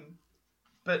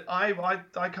 But I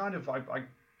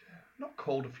not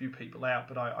called a few people out,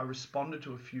 but I responded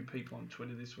to a few people on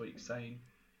Twitter this week saying,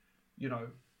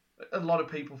 a lot of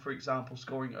people, for example,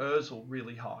 scoring Ozil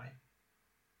really high,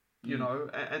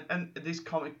 and this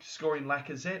comic scoring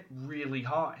Lacazette really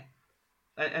high,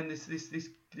 and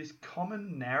this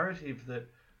common narrative that,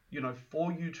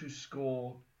 for you to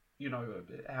score,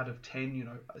 out of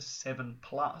 10, a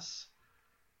 7+,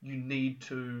 you need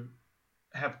to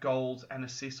have goals and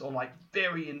assists or like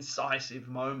very incisive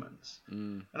moments.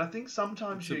 And I think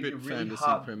sometimes you're really fantasy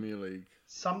hard. Premier League.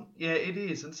 It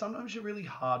is, and sometimes you're really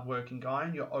hard-working guy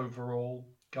and your overall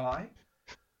guy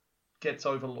gets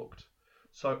overlooked.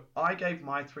 So I gave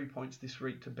my 3 points this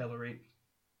week to Bellerin.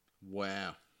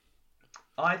 Wow.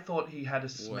 I thought he had a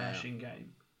smashing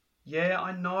game. Yeah,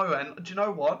 I know, and do you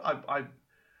know what?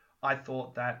 I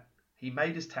thought that he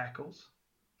made his tackles,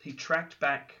 he tracked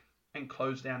back and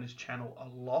closed down his channel a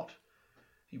lot.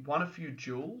 He won a few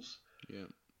duels. Yeah.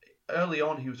 Early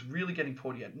on, he was really getting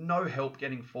forward. He had no help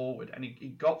getting forward, and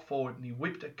he got forward and he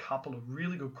whipped a couple of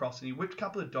really good crosses. He whipped a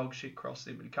couple of dog shit crosses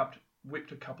in, but he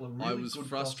whipped a couple of really good crosses. I was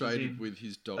frustrated with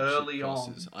his dog shit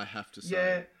crosses, I have to say.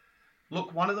 Yeah.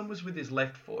 Look, one of them was with his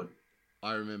left foot.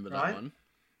 I remember that one.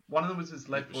 One of them was his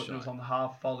left foot, and it was on the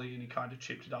half volley, and he kind of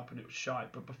chipped it up, and it was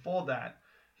shite. But before that,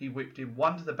 he whipped in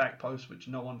one to the back post, which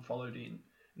no one followed in.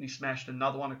 And he smashed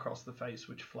another one across the face,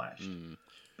 which flashed.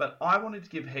 But I wanted to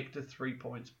give Hector 3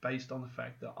 points based on the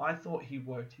fact that I thought he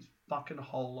worked his fucking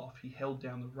hole off. He held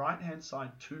down the right-hand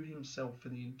side to himself for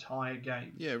the entire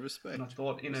game. Yeah, respect. And I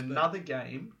thought in another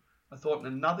game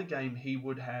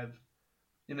he'd have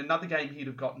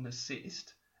gotten an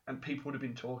assist, and people would have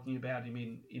been talking about him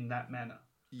in that manner.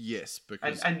 Yes,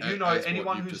 because and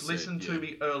anyone who's listened to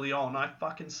me early on, I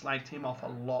fucking slagged him off a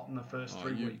lot in the first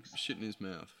 3 weeks. Shit in his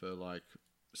mouth for like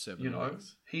 7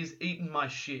 weeks. He's eaten my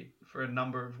shit for a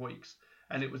number of weeks,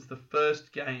 and it was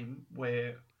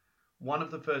one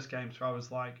of the first games where I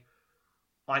was like,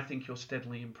 I think you're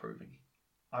steadily improving.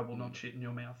 I will not shit in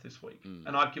your mouth this week.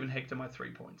 And I've given Hector my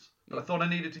 3 points. But I thought I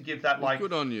needed to give that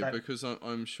good on you, because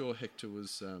I'm sure Hector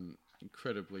was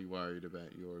incredibly worried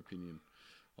about your opinion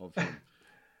of him.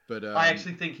 But I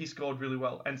actually think he scored really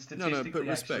well, and statistically,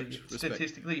 respect.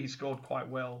 Statistically, he scored quite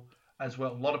well as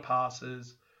well. A lot of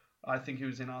passes. I think he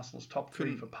was in Arsenal's top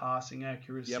 3 for passing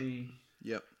accuracy.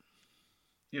 Yep.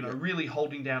 Really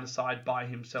holding down a side by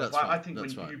himself. I think when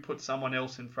you put someone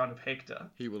else in front of Hector,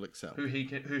 he will excel. Who he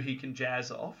can jazz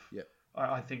off. Yep.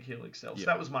 I think he'll excel. So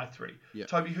that was my 3. Yep.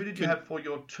 Toby, who did you have for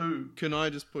your 2? Can I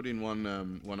just put in one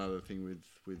other thing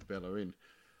with Bellerin?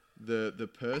 The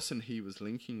person he was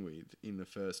linking with in the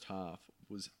first half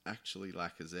was actually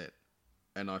Lacazette,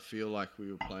 and I feel like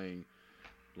we were playing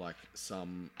like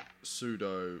some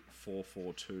pseudo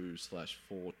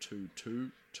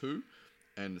 4-4-2/4-2-2-2,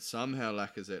 and somehow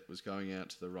Lacazette was going out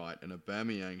to the right, and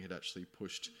Aubameyang had actually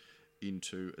pushed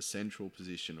into a central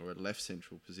position or a left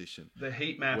central position. The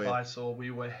heat map I saw,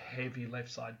 we were heavy left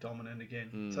side dominant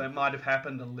again. So it might have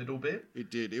happened a little bit.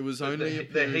 It did. It was only a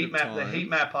period of time.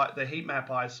 The heat map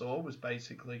I saw was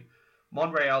basically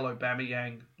Monreal,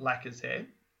 Aubameyang, Lacazette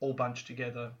all bunched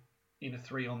together in a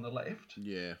 3 on the left.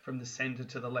 Yeah. From the centre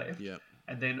to the left. Yeah.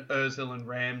 And then Ozil and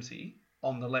Ramsey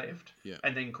on the left. Yeah.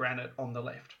 And then Granit on the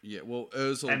left. Yeah. Well,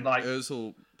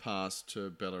 Ozil passed to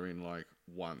Bellerin like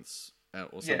once.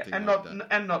 Or something and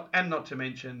not to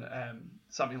mention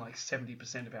something like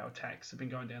 70% of our attacks have been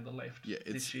going down the left. Yeah,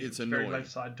 this year. It's annoying. Very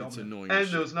left side dominant. It's annoying. And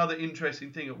there was another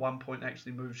interesting thing. At one point,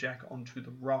 actually moved Xhaka onto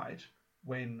the right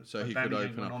when he could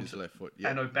open up his left foot.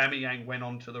 Yeah. And Aubameyang went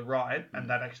on to the right, and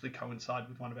that actually coincided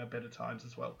with one of our better times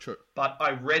as well. True. But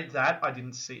I read that, I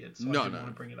didn't see it, so I didn't want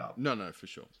to bring it up. No, for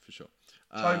sure.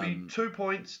 Toby, 2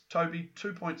 points. Toby,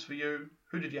 2 points for you.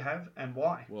 Who did you have and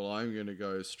why? Well, I'm going to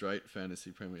go straight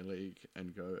Fantasy Premier League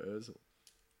and go Ozil.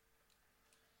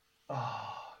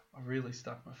 Oh, I really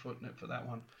stuck my foot in it for that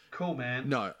one. Cool, man.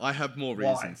 No, I have more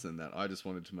reasons than that. I just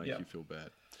wanted to make you feel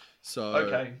bad. So,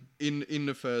 okay. in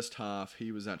the first half,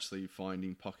 he was actually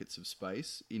finding pockets of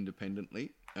space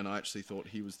independently, and I actually thought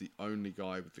he was the only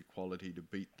guy with the quality to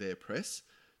beat their press.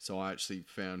 So I actually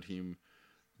found him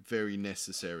very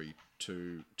necessary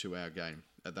to our game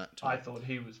at that time. I thought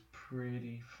he was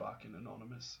pretty fucking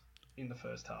anonymous in the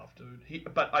first half, dude.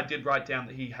 But I did write down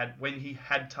that when he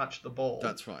had touched the ball.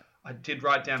 That's right. I did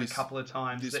write down a couple of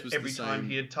times that every time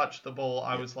he had touched the ball,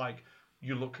 I was like,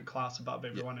 you look a class above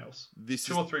everyone else.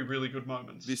 2 or 3 really good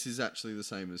moments. This is actually the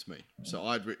same as me. So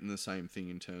I'd written the same thing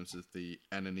in terms of the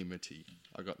anonymity.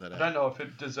 I got that out. I don't know if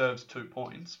it deserves 2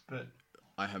 points, but...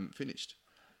 I haven't finished.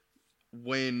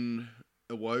 When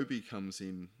Iwobi comes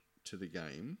in to the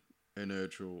game and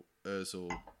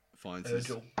Ozil finds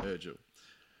Urgel.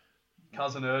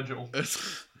 Cousin Urgel.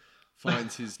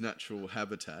 finds his natural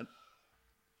habitat,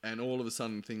 and all of a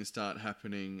sudden things start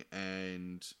happening,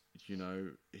 and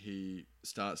he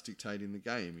starts dictating the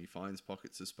game. He finds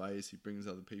pockets of space, he brings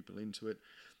other people into it,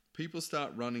 people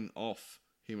start running off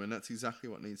him, and that's exactly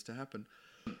what needs to happen.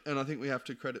 And I think we have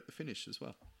to credit the finish as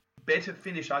well. Better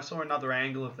finish. I saw another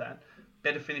angle of that.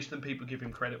 Better finish than people give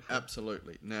him credit for.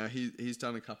 Absolutely. Now he's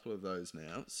done a couple of those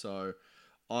now, so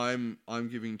I'm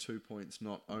giving 2 points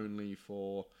not only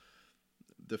for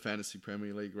the Fantasy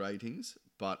Premier League ratings,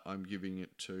 but I'm giving it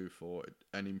for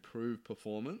an improved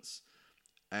performance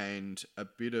and a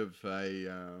bit of a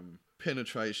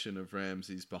penetration of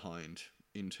Ramsey's behind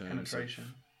in terms of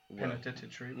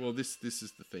penetration. Well, this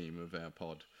is the theme of our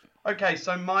pod. Okay,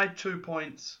 so my 2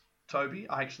 points, Toby,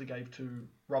 I actually gave to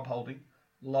Rob Holding.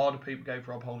 A lot of people gave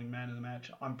Rob Holding man of the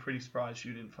match. I'm pretty surprised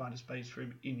you didn't find a space for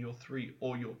him in your 3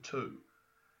 or your 2.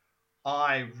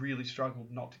 I really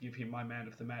struggled not to give him my man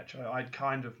of the match. I'd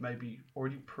kind of maybe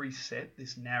already preset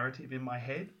this narrative in my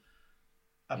head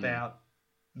about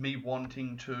me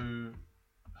wanting to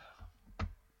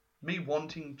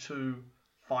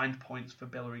find points for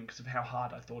Bellerin because of how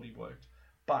hard I thought he worked.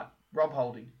 But Rob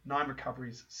Holding, 9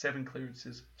 recoveries, 7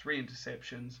 clearances, 3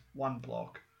 interceptions, 1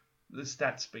 block. The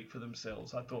stats speak for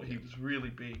themselves. I thought he was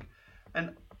really big.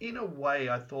 And in a way,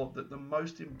 I thought that the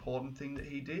most important thing that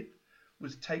he did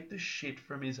was take the shit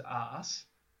from his ass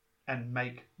and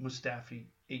make Mustafi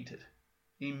eat it.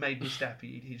 He made Mustafi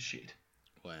eat his shit.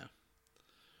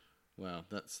 Wow,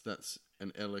 that's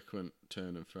an eloquent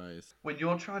turn of phrase. When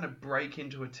you're trying to break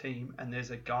into a team and there's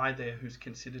a guy there who's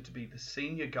considered to be the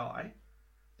senior guy,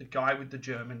 the guy with the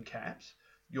German caps,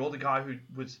 you're the guy who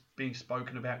was being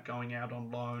spoken about going out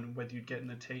on loan and whether you'd get in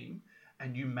the team,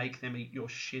 and you make them eat your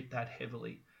shit that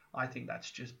heavily. I think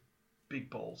that's just big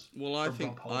balls. Well, I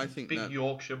think big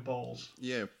Yorkshire balls.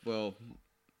 Yeah, well,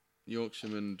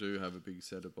 Yorkshiremen do have a big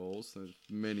set of balls. There's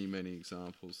many, many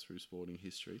examples through sporting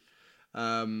history.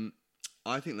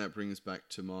 I think that brings back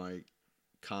to my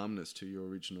calmness to your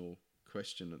original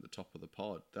question at the top of the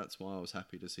pod. That's why I was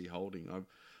happy to see Holding.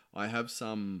 I have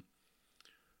some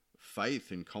faith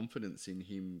and confidence in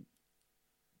him,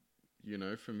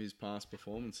 from his past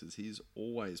performances. He's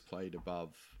always played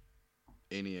above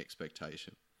any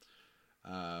expectation.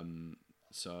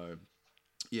 So,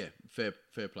 yeah, fair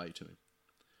play to him.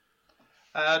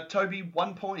 Toby,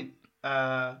 1 point.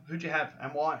 Who'd you have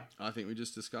and why? I think we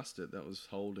just discussed it. That was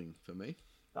Holding for me.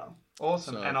 Oh,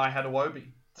 awesome. And I had Iwobi.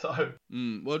 So.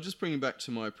 Well, just bringing back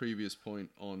to my previous point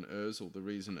on Ozil, the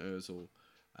reason Ozil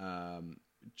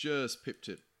just pipped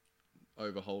it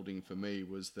over Holding for me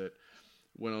was that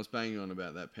when I was banging on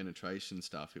about that penetration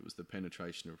stuff, it was the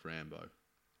penetration of Rambo.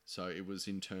 So it was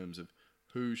in terms of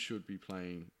who should be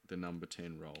playing the number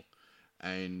 10 role.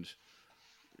 And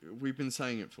we've been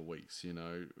saying it for weeks. You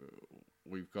know,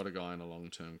 we've got a guy on a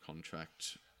long-term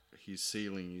contract. His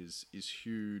ceiling is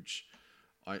huge.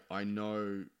 I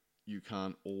know you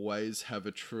can't always have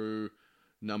a true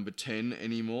number 10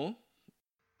 anymore.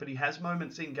 But he has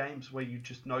moments in games where you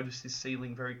just notice his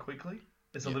ceiling very quickly.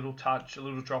 There's a Yeah. little touch, a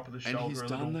little drop of the shoulder. And he's a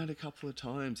done little... that a couple of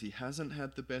times. He hasn't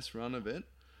had the best run of it,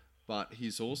 but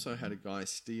he's also had a guy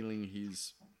stealing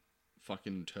his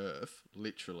fucking turf,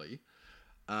 literally.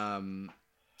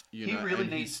 He really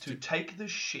needs to take the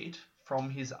shit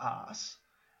from his ass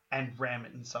and ram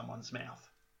it in someone's mouth.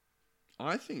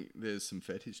 I think there's some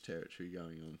fetish territory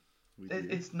going on with you.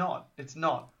 It's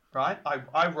not, right?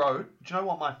 I wrote, do you know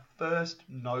what my first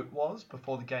note was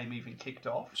before the game even kicked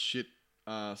off? Shit,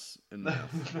 ass, and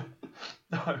mouth.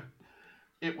 No.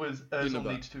 It was Ozil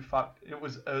butt. needs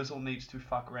to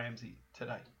fuck Ramsey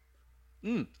today.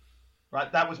 Mm.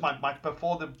 Right? That was my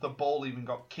before the ball even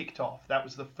got kicked off. That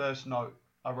was the first note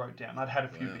I wrote down. I'd had a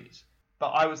few beers. But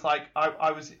I was like,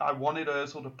 I wanted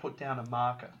Ozil to put down a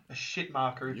marker, a shit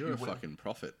marker, if you will. You're a fucking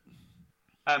prophet.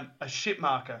 A shit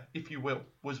marker, if you will,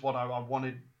 was what I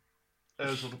wanted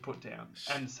Ozil to put down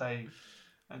and say,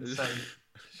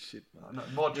 Shit, man. no,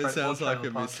 more It sounds more like a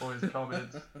Trailer miss. Park Boys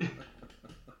comments.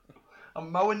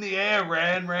 I'm mowing the air,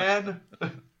 Ran.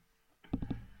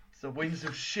 It's the wings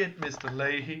of shit, Mr.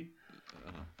 Leahy.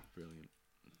 Oh, brilliant.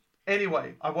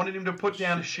 Anyway, I wanted him to put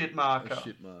down a shit marker. A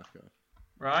shit marker.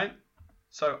 Right?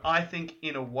 So I think,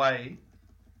 in a way,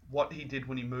 what he did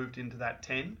when he moved into that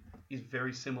 10 is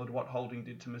very similar to what Holding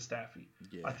did to Mustafi.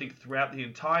 Yeah. I think throughout the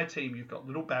entire team, you've got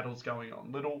little battles going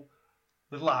on, little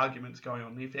arguments going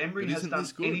on. If Emery But has isn't done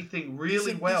this good? anything really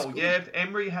Isn't well, this good? if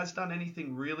Emery has done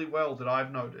anything really well that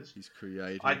I've noticed, He's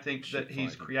created. I think that shit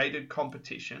he's fighting. created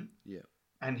competition Yeah.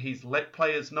 and he's let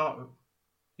players know,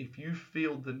 if you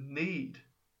feel the need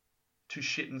to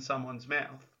shit in someone's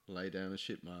mouth, Lay down a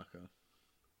shit marker.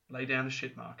 lay down a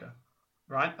shit marker,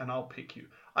 right? And I'll pick you.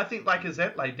 I think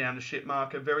Lacazette laid down a shit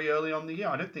marker very early on in the year.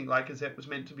 I don't think Lacazette was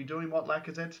meant to be doing what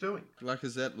Lacazette's doing.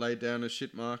 Lacazette laid down a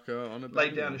shit marker on a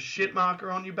Laid down a shit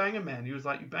marker on you banger man. He was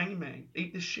like, you banger man,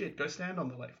 eat this shit, go stand on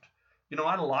the left. You know,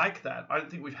 I like that. I don't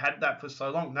think we've had that for so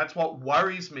long. That's what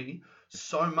worries me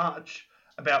so much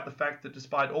about the fact that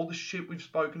despite all the shit we've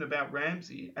spoken about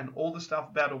Ramsey and all the stuff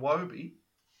about Iwobi,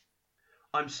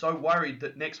 I'm so worried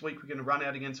that next week we're going to run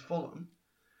out against Fulham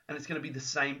and it's going to be the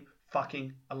same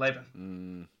fucking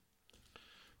 11.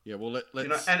 Yeah, well, let's You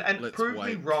know, and let's prove me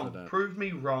wait wrong. for that. Prove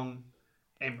me wrong,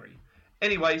 Emery.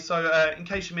 Anyway, so in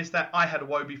case you missed that, I had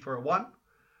Iwobi for a 1.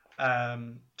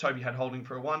 Toby had Holding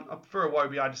for a 1. For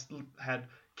Iwobi, I just had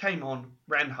came on,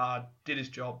 ran hard, did his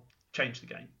job, changed the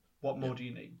game. What more do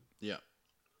you need? Yeah.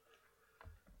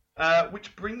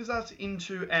 Which brings us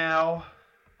into our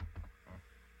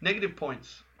negative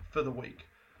points for the week.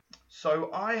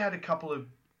 So I had a couple of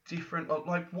different,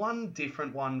 like one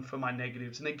different one for my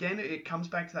negatives. And again, it comes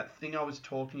back to that thing I was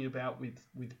talking about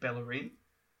with Bellerin.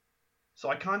 So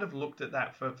I kind of looked at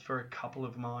that for a couple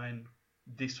of mine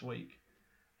this week.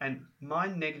 And my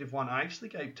negative one I actually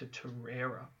gave to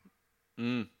Torreira.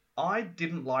 I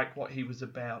didn't like what he was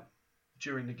about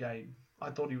during the game. I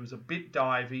thought he was a bit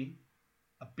divey,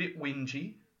 a bit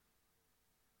whingy,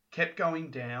 kept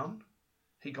going down.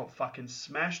 He got fucking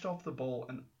smashed off the ball,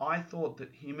 and I thought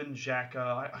that him and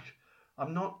Xhaka,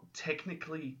 I'm not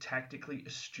tactically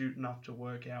astute enough to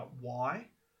work out why,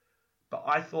 but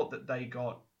I thought that they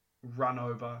got run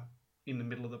over in the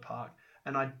middle of the park,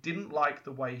 and I didn't like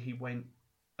the way he went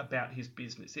about his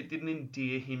business. It didn't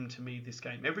endear him to me this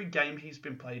game. Every game he's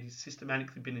been played, he's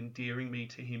systematically been endearing me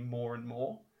to him more and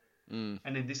more, and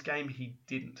in this game he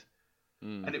didn't.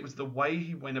 And it was the way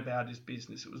he went about his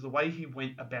business. It was the way he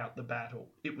went about the battle.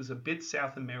 It was a bit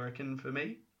South American for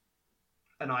me.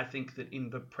 And I think that in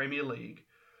the Premier League,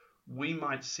 we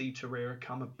might see Torreira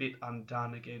come a bit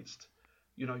undone against,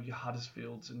 you know, your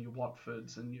Huddersfields and your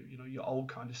Watfords and your old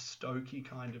kind of Stokey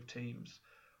kind of teams.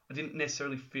 I didn't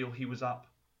necessarily feel he was up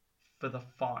for the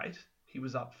fight. He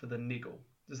was up for the niggle.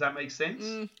 Does that make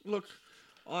sense? Look,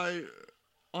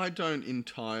 I don't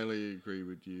entirely agree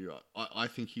with you. I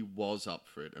think he was up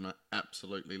for it, and I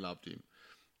absolutely loved him.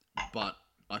 But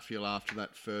I feel after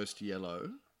that first yellow,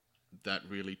 that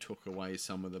really took away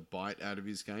some of the bite out of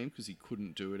his game because he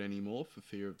couldn't do it anymore for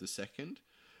fear of the second.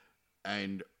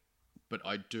 But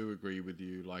I do agree with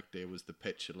you. Like, there was the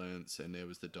petulance, and there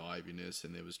was the diviness,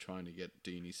 and there was trying to get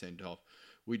Deeney sent off,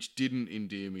 which didn't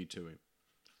endear me to him.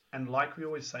 And like we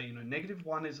always say, negative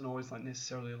one isn't always like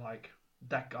necessarily like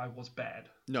that guy was bad.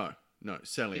 No,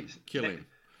 sell him, kill him.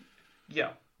 Yeah,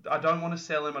 I don't want to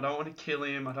sell him. I don't want to kill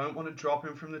him. I don't want to drop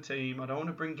him from the team. I don't want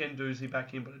to bring Guendouzi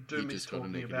back in, but I do He miss just got a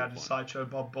talking negative about his one. sideshow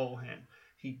Bob Ballhand.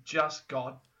 He just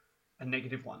got a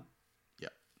 -1. Yeah.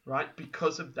 Right?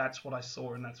 Because of that's what I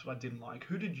saw and that's what I didn't like.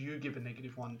 Who did you give a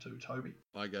 -1 to, Toby?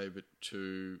 I gave it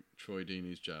to Troy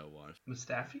Deeney's jail wife.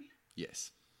 Mustafi?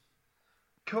 Yes.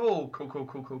 Cool.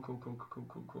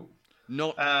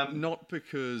 Not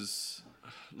because,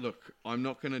 look, I'm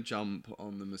not going to jump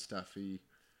on the Mustafi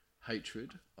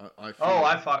hatred. I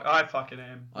fucking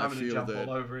am. I'm going to jump all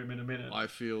over him in a minute. I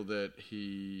feel that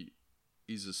he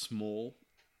is a small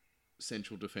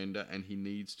central defender and he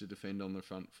needs to defend on the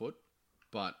front foot,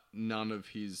 but none of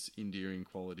his endearing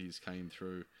qualities came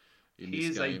through in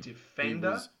this game. He is a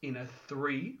defender in a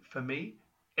 3 for me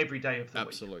every day of the week.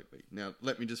 Absolutely. Now,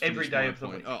 let me just finish my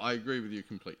point. Oh, I agree with you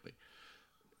completely.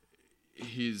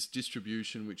 His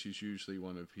distribution, which is usually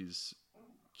one of his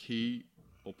key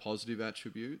or positive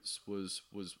attributes, was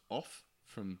off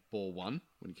from ball 1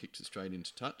 when he kicked it straight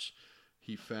into touch.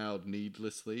 He fouled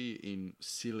needlessly in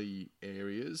silly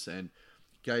areas and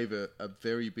gave a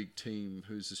very big team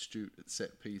who's astute at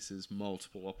set pieces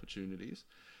multiple opportunities,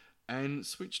 and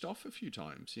switched off a few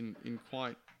times in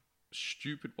quite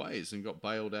stupid ways and got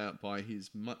bailed out by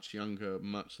his much younger,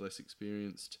 much less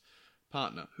experienced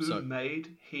partner. Who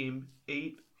made him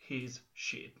eat his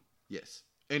shit. Yes.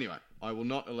 Anyway, I will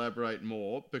not elaborate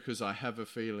more because I have a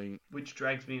feeling... Which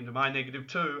drags me into my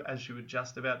 -2, as you were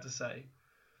just about to say.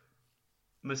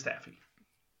 Mustafi.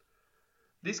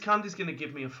 This cunt is going to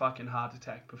give me a fucking heart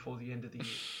attack before the end of the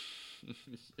year.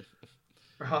 Yeah.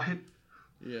 Right?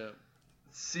 Yeah.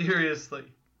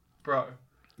 Seriously. Bro.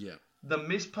 Yeah. The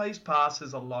misplaced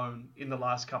passes alone in the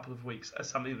last couple of weeks are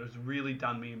something that has really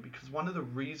done me in, because one of the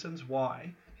reasons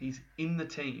why he's in the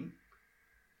team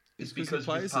is because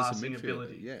of his passing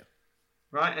ability. Yeah.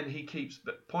 Right? And he keeps...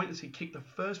 The point is he kicked the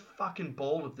first fucking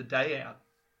ball of the day out.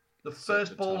 The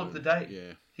first ball of the day.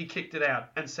 Yeah. He kicked it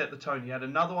out and set the tone. He had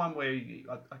another one where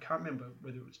I can't remember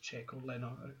whether it was Czech or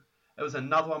Leno. It was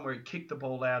another one where he kicked the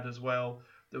ball out as well.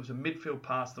 There was a midfield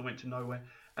pass that went to nowhere.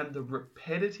 And the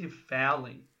repetitive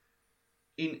fouling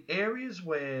in areas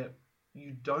where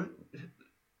you don't...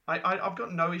 I've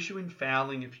got no issue in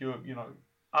fouling if you're,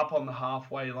 up on the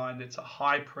halfway line. It's a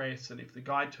high press, and if the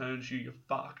guy turns you, you're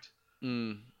fucked.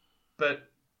 But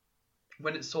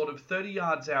when it's sort of 30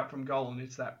 yards out from goal and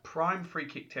it's that prime free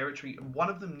kick territory, and one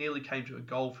of them nearly came to a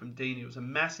goal from Deeney. It was a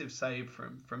massive save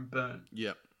from Byrne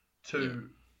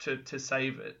to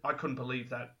save it. I couldn't believe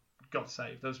that got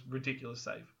saved. That was a ridiculous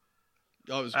save.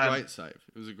 Oh, it was a great save.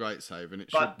 It was a great save, and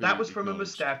but that was from a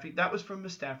Mustafi. That was from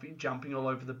Mustafi jumping all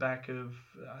over the back of.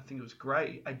 I think it was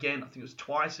Gray again. I think it was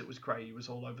twice. It was Gray. He was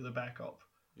all over the back of.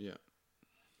 Yeah.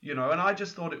 And I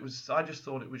just thought it was. I just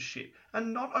thought it was shit.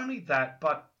 And not only that,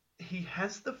 but he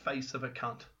has the face of a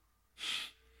cunt.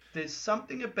 There's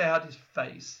something about his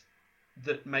face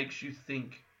that makes you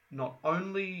think not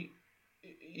only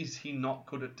is he not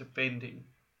good at defending,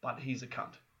 but he's a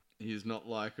cunt. He's not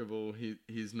likable.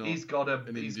 He's not. He's got a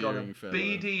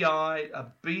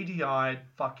beady-eyed,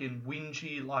 fucking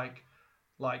whingy, like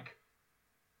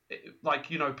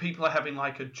people are having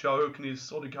like a joke, and he's the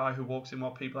sort of guy who walks in while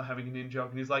people are having an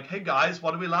in-joke, and he's like, "Hey guys,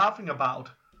 what are we laughing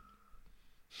about?"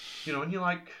 And you're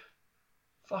like,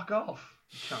 "Fuck off,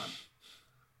 you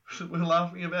can't." We're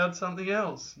laughing about something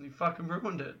else, and you fucking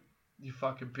ruined it. You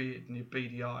fucking beard and your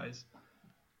beady eyes.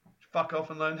 Fuck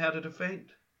off and learn how to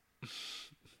defend.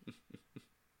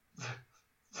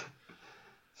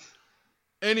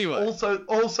 Anyway. Also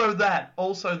that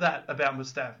about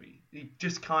Mustafi. He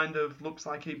just kind of looks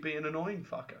like he'd be an annoying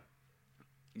fucker.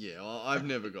 Yeah, I've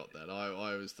never got that. I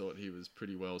always thought he was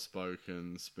pretty well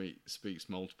spoken, speaks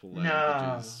multiple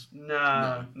languages.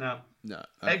 No. Okay.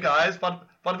 Hey guys, what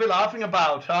are we laughing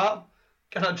about, huh?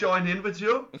 Can I join in with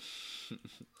you?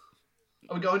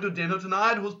 Are we going to dinner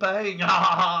tonight? Who's paying?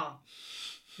 And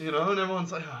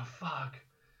everyone's like, oh fuck.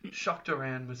 Shocked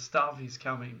around Mustafi's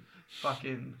coming.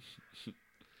 Fucking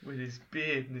with his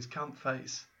beard and his cunt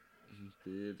face.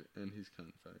 Beard and his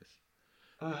cunt face.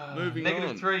 Moving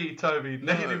on. -3, Toby.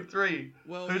 No. -3.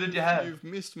 Well, who did you have? You've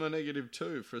missed my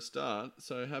 -2 for a start.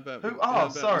 So how about who?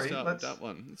 sorry. Start with that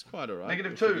one. It's quite alright.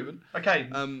 -2. Okay.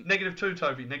 -2,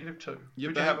 Toby. -2.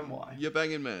 Who'd you have and why? You're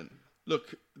banging, man.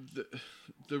 Look,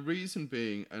 the reason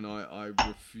being, and I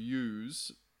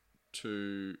refuse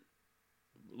to,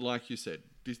 like you said,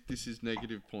 this is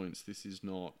negative points. This is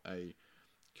not a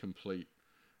complete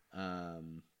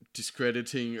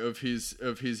discrediting of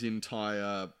his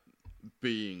entire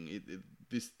being.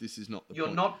 This is not the point.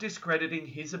 You're not discrediting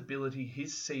his ability,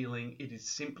 his ceiling. It is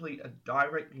simply a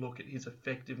direct look at his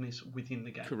effectiveness within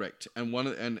the game. Correct, and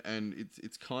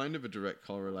it's kind of a direct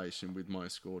correlation with my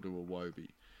score to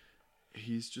Iwobi.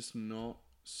 He's just not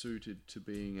suited to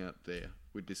being out there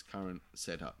with this current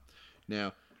setup.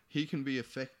 Now, he can be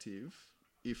effective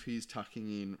if he's tucking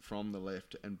in from the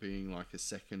left and being like a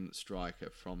second striker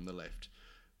from the left.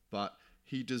 But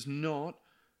he does not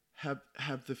have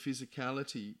the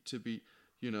physicality to be,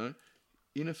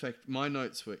 my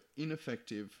notes were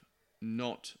ineffective,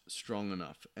 not strong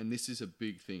enough. And this is a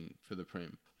big thing for the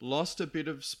Prem. Lost a bit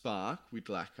of spark with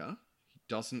Laka. He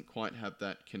doesn't quite have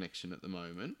that connection at the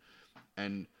moment.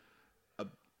 And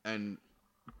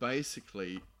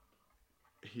basically,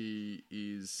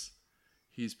 he's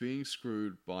being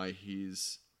screwed by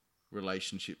his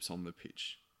relationships on the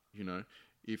pitch.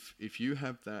 If you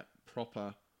have that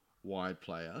proper wide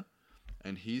player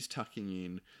and he's tucking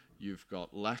in, you've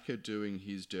got Laka doing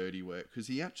his dirty work, because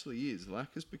he actually is.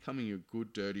 Laka's becoming a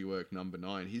good dirty work number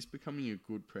 9. He's becoming a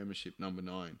good premiership number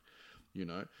 9,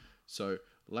 So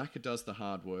Laka does the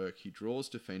hard work. He draws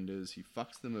defenders. He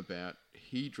fucks them about.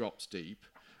 He drops deep.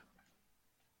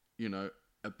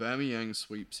 Aubameyang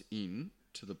sweeps in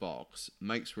to the box,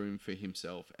 makes room for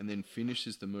himself, and then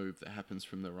finishes the move that happens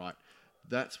from the right.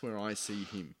 That's where I see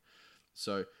him.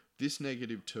 So this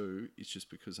 -2 is just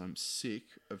because I'm sick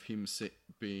of him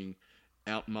being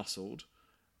out-muscled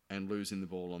and losing the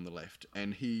ball on the left.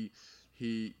 And he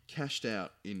cashed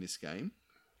out in this game.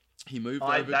 He moved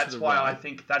over to the right.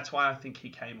 That's why I think he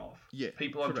came off. Yeah,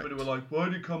 people on Twitter were like, "Why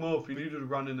did he come off? He needed to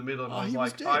run in the middle." And I was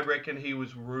like, I reckon he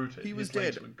was rooted. He was His dead.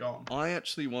 legs were gone. I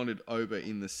actually wanted Oba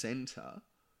in the centre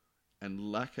and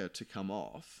Laka to come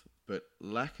off, but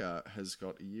Laka has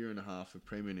got a year and a half of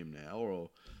Prem in him now,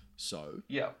 or so.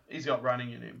 Yeah, he's got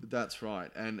running in him. That's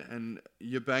right. And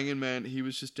your banging man, he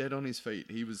was just dead on his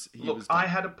feet. He was. I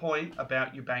had a point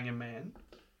about your banging man,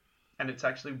 and it's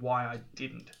actually why I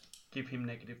didn't give him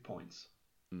negative points.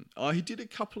 Oh, he did a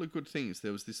couple of good things.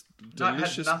 There was this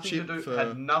delicious chip for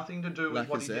had nothing to do with Lacazette,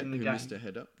 what he did in the who game. missed a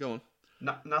header. Go on.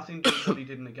 Nothing to do with what he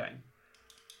did in the game.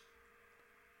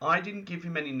 I didn't give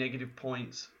him any negative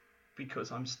points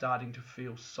because I'm starting to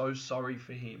feel so sorry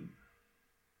for him,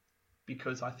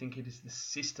 because I think it is the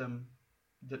system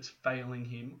that's failing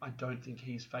him. I don't think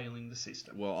he's failing the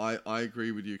system. Well, I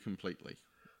agree with you completely.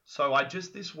 So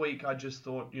this week I just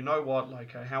thought, you know what,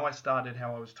 like how I started,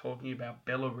 how I was talking about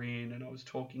Bellerin, and I was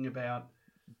talking about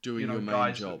doing your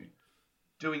main job,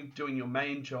 doing your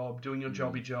main job, doing your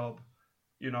jobby job,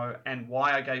 and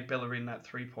why I gave Bellerin that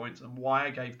 3 points, and why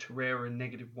I gave Torreira a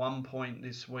 -1 point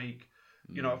this week.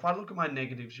 If I look at my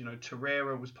negatives,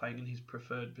 Torreira was playing in his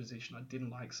preferred position. I didn't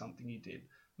like something he did.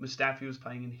 Mustafi was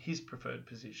playing in his preferred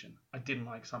position. I didn't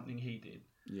like something he did.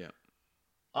 Yeah.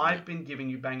 I've been giving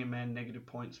you Banging Man negative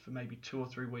points for maybe 2 or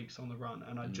 3 weeks on the run,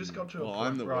 and I just got to a point.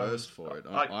 I'm the worst for it.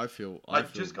 I feel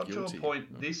just got guilty. to a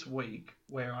point this week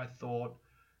where I thought,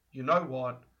 you know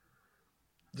what,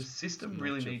 the system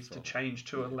really needs to change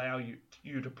to allow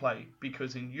you to play,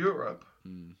 because in Europe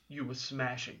you were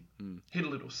smashing. Hit a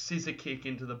little scissor kick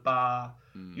into the bar,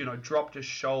 dropped a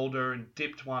shoulder and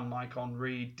dipped one like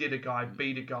Henri, did a guy,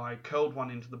 beat a guy, curled one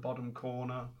into the bottom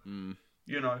corner.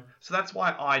 So that's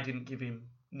why I didn't give him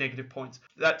negative points.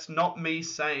 That's not me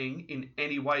saying in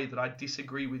any way that I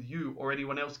disagree with you or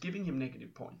anyone else giving him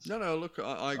negative points. No, look,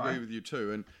 I agree with you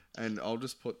too, and I'll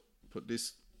just put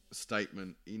this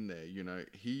statement in there.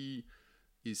 He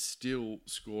is still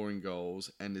scoring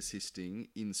goals and assisting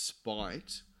in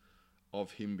spite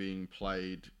of him being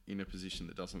played in a position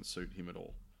that doesn't suit him at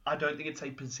all. I don't think it's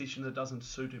a position that doesn't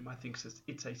suit him. I think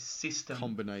it's a system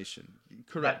combination.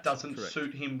 Correct. That doesn't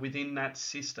suit him within that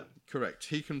system. Correct.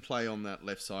 He can play on that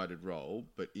left-sided role,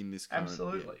 but in this current...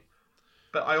 Absolutely. Yeah.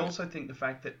 But I also think the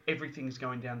fact that everything's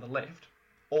going down the left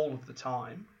all of the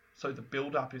time, so the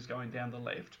build-up is going down the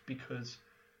left because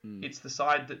it's the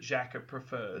side that Xhaka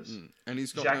prefers. And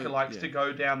he's got Xhaka likes to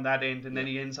go down that end, and then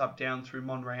he ends up down through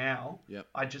Monreal. Yep.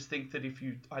 I just think that if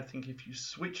you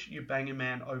switch your banger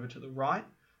man over to the right,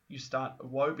 you start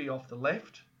Iwobi off the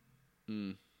left,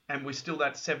 and we're still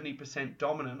at 70%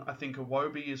 dominant. I think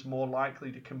Iwobi is more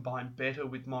likely to combine better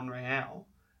with Monreal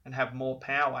and have more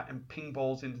power and ping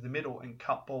balls into the middle and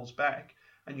cut balls back,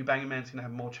 and your banger man's going to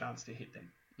have more chance to hit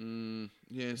them.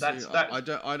 Yeah, I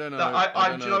don't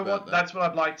know. Do you know what? That's what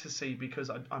I'd like to see, because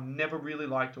I've never really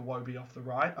liked Iwobi off the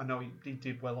right. I know he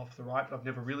did well off the right, but I've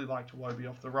never really liked Iwobi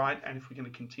off the right. And if we're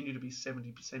going to continue to be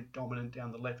 70% dominant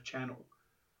down the left channel,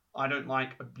 I don't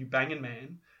like a banging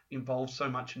man involved so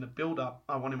much in the build-up.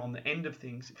 I want him on the end of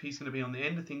things. If he's going to be on the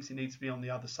end of things, he needs to be on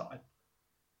the other side.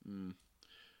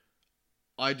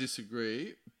 I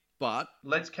disagree, but...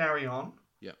 Let's carry on.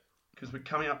 Yeah. Because we're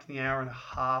coming up to the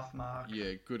 1.5 hour mark.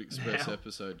 Yeah, good Express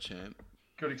episode, champ.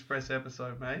 Good Express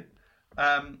episode, mate.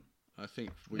 I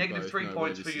think we negative 3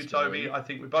 points for you, Toby. I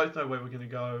think we both know where we're going to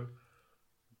go.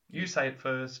 You say it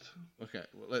first. Okay,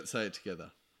 well, let's say it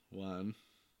together. 1,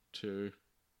 2,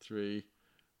 3.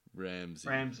 Ramsey.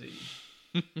 Ramsey.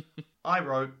 I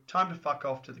wrote, time to fuck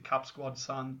off to the Cup squad,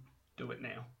 son. Do it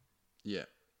now. Yeah.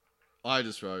 I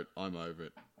just wrote, I'm over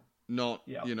it. Not,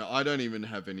 Yeah. I don't even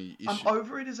have any issue. I'm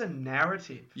over it as a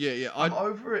narrative. Yeah. I'm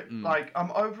over it.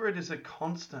 I'm over it as a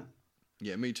constant.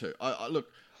 Yeah, me too.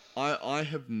 I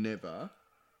have never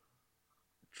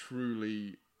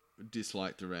truly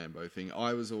disliked the Rambo thing.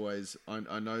 I was always,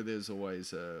 I know there's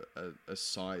always a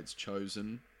sides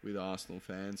chosen with Arsenal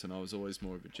fans, and I was always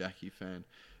more of a Jackie fan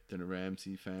than a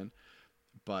Ramsey fan.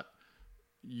 But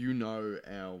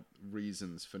our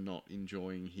reasons for not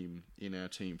enjoying him in our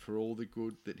team, for all the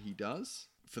good that he does,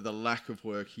 for the lack of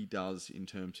work he does in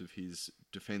terms of his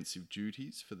defensive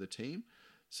duties for the team.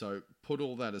 So put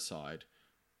all that aside,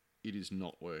 it is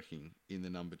not working in the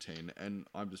number 10, and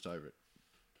I'm just over it.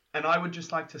 And I would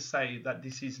just like to say that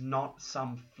this is not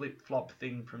some flip-flop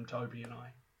thing from Toby and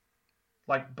I.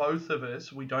 Like, both of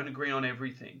us, we don't agree on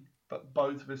everything, but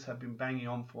both of us have been banging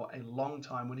on for a long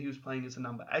time. When he was playing as a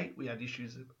number 8, we had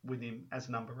issues with him as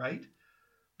a number 8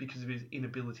 because of his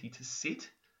inability to sit.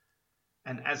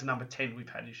 And as a number 10, we've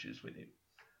had issues with him.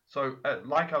 So,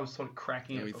 like I was sort of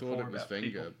cracking it before about people. We thought it was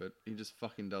Wenger, but he just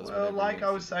fucking does whatever. Well, like I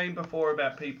was saying before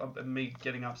about people, me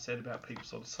getting upset about people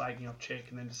sort of slagging off Cech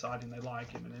and then deciding they like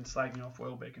him, and then slagging off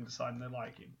Welbeck and deciding they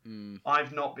like him.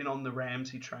 I've not been on the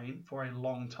Ramsey train for a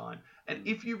long time. And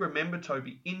if you remember,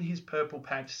 Toby, in his Purple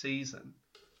Patch season,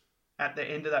 at the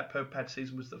end of that Purple Patch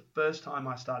season was the first time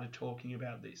I started talking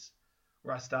about this,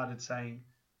 where I started saying,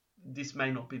 this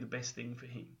may not be the best thing for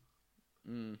him.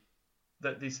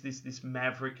 That this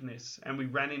maverickness, and we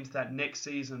ran into that next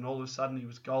season, and all of a sudden he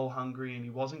was goal hungry and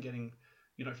he wasn't getting,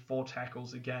 4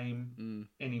 tackles a game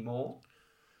anymore,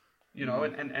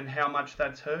 and how much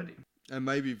that's hurt him. And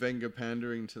maybe Wenger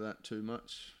pandering to that too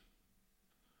much.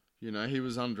 He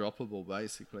was undroppable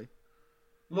basically.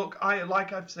 Look,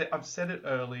 I've said it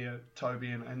earlier,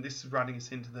 Toby, and this is running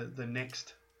us into the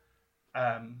next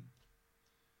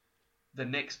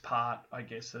part, I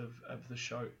guess, of the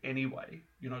show anyway,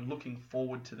 looking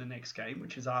forward to the next game,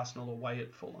 which is Arsenal away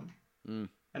at Fulham.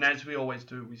 And as we always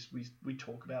do, we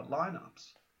talk about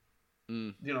lineups,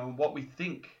 what we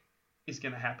think is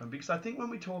going to happen. Because I think when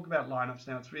we talk about lineups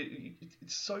now,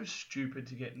 it's so stupid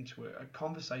to get into a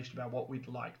conversation about what we'd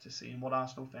like to see and what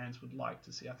Arsenal fans would like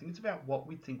to see. I think it's about what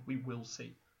we think we will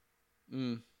see.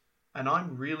 And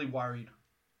I'm really worried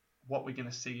what we're going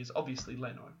to see is obviously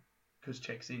Leno, because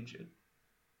Cech's injured.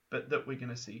 But that we're going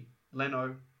to see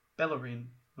Leno, Bellerin,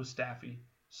 Mustafi,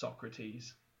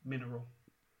 Socrates, Mineral,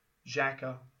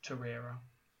 Xhaka, Torreira,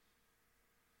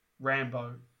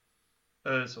 Rambo,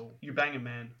 Ozil,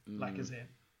 Ubangaman, Lacazette.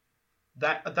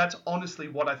 That's honestly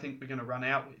what I think we're going to run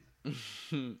out with.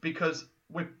 Because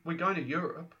we're going to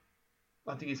Europe.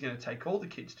 I think he's going to take all the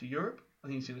kids to Europe. I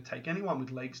think he's going to take anyone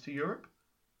with legs to Europe.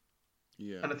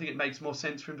 Yeah. And I think it makes more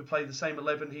sense for him to play the same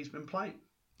 11 he's been playing.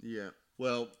 Yeah.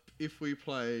 Well, if we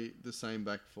play the same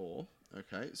back 4,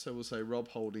 okay, so we'll say Rob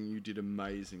Holding, you did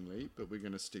amazingly, but we're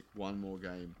going to stick one more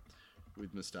game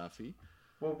with Mustafi.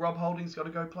 Well, Rob Holding's got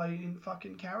to go play in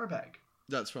fucking Karabakh.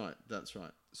 That's right.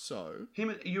 So...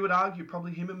 you would argue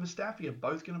probably him and Mustafi are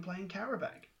both going to play in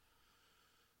Karabakh.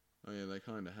 Oh yeah, they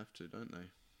kind of have to, don't they?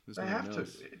 They have to.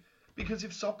 Because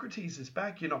if Socrates is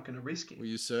back, you're not going to risk him. Well,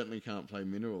 you certainly can't play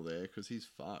Mineral there, because he's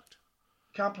fucked.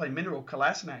 Can't play Mineral.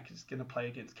 Kolasinac is going to play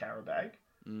against Karabakh.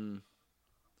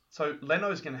 So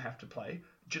Leno's going to have to play.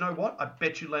 Do you know what? I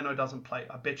bet you Leno doesn't play.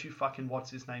 I bet you fucking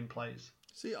what's-his-name plays.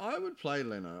 See, I would play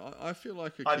Leno. I feel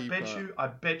like a keeper. I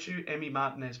bet you Emi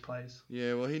Martinez plays.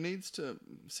 Yeah, well, he needs to...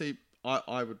 See,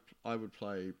 I would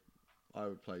play Jay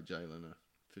Leno,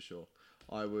 for sure.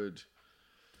 I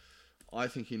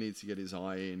think he needs to get his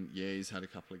eye in. Yeah, he's had a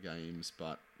couple of games,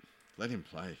 but let him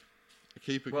play. A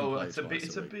keeper can play twice a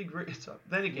week.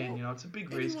 Then again, it's a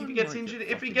big risk.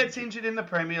 If he gets injured, in the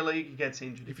Premier League, he gets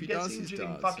injured. If he gets injured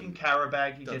in fucking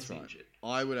Karabakh, he gets injured.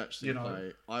 I would actually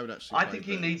play. I think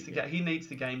he needs to get. He needs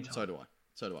the game time. So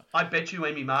do I. I bet you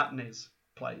Emi Martinez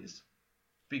plays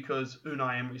because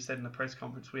Unai Emery said in the press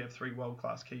conference we have 3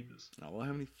 world-class keepers. Oh well,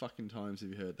 how many fucking times have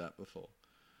you heard that before?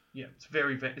 Yeah, it's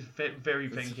very Wengerian. Very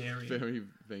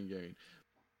Wengerian.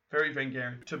 Very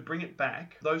Wengerian. To bring it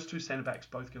back, those 2 centre-backs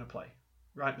both going to play.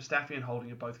 Right, Mustafi and Holding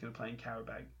are both going to play in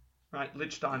Karabakh. Right,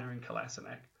 Lichtsteiner and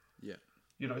Kolasinac. Yeah.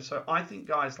 So I think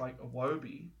guys like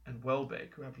Iwobi and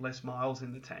Welbeck, who have less miles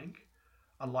in the tank,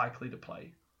 are likely to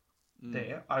play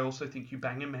there. I also think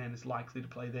Ubangaman is likely to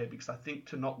play there because I think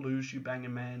to not lose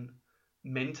Ubangaman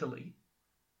mentally.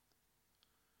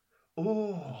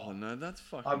 Oh no, that's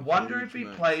fucking. I wonder if he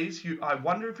plays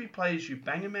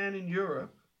Ubangaman in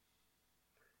Europe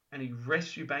and he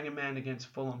rests Ubangan Man against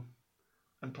Fulham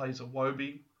and plays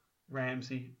Iwobi,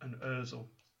 Ramsey, and Ozil.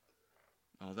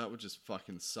 Oh, that would just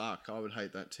fucking suck. I would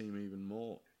hate that team even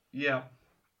more. Yeah.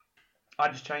 I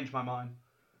just changed my mind.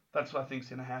 That's what I think's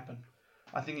going to happen.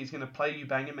 I think he's going to play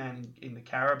Ubangan Man in the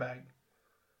Carabag.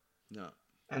 No.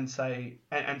 And say,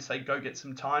 go get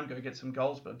some time, go get some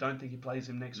goals, but I don't think he plays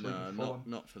him next week at Fulham.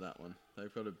 Not for that one.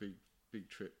 They've got a big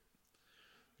trip.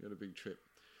 They've got a big trip.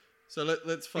 So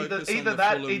let's focus on the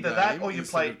Fulham game. Either that or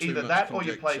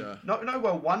you play. No.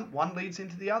 Well, one leads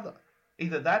into the other.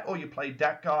 Either that or you play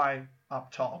that guy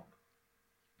up top.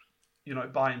 You know,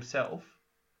 by himself,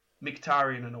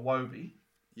 Mkhitaryan and Iwobi.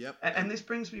 Yep. And this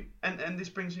brings me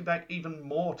back even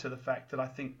more to the fact that I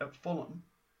think at Fulham,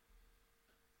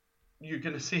 you're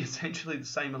going to see essentially the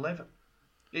same 11.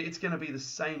 It's going to be the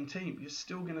same team. You're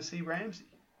still going to see Ramsey.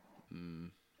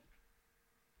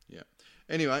 Yeah.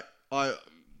 Anyway,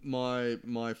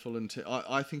 my Fulham team.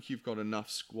 I think you've got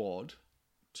enough squad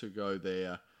to go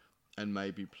there and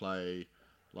maybe play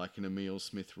like an Emile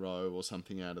Smith-Rowe or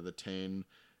something out of the 10.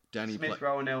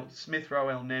 Smith-Rowe,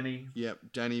 El Neni. Yep,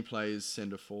 Danny plays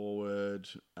centre forward.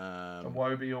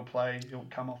 Iwobi will play. He'll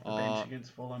come off the bench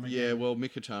against Fulham again. Yeah, well,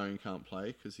 Mkhitaryan can't play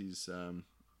because he's the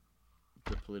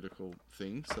political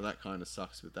thing, so that kind of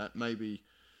sucks with that. Maybe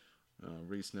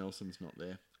Reece Nelson's not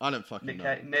there. I don't fucking know.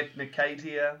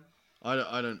 Nkatia. I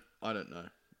don't know.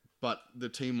 But the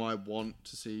team I want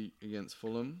to see against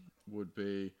Fulham would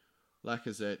be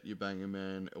Lacazette, Ubangan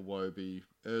Man, Iwobi,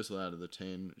 Ozil out of the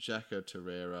 10, Xhaka,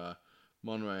 Torreira,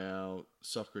 Monreal,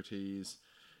 Socrates,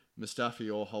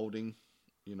 Mustafi or Holding,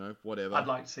 you know, whatever. I'd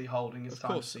like to see Holding. It's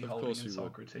time to see Holding and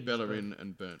Socrates. Bellerin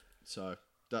and Burnt. So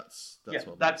that's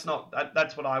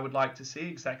what I would like to see.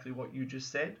 Exactly what you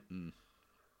just said.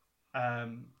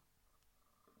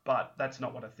 But that's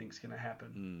not what I think is going to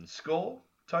happen. Score,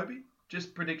 Toby?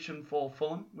 Just prediction for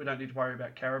Fulham. We don't need to worry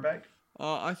about Carabag.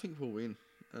 I think we'll win.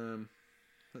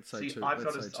 Let's say two.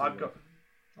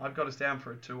 I've got us down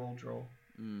for a 2-2 draw.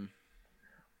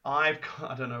 I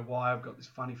don't know why I've got this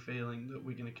funny feeling that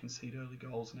we're going to concede early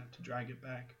goals and have to drag it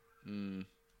back.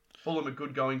 Fulham are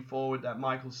good going forward. That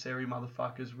Michael Seri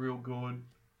motherfucker's real good.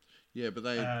 Yeah, but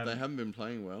they haven't been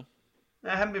playing well. They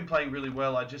haven't been playing really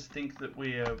well. I just think that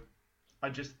I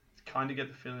just kind of get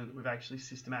the feeling that we've actually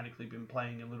systematically been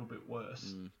playing a little bit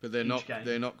worse. But they're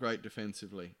not great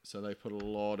defensively, so they put a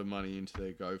lot of money into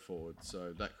their go forward.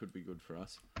 So that could be good for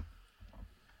us.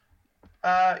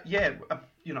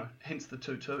 Hence the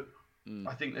 2-2.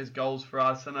 I think there's goals for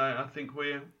us, and I think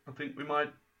we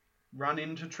might run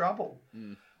into trouble.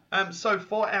 So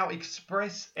for our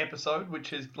express episode, which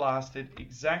has lasted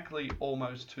exactly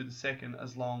almost to the second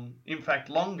as long, in fact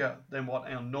longer than what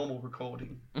our normal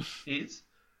recording is.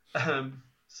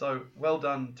 So well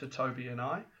done to Toby and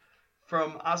I.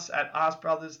 From us at Ask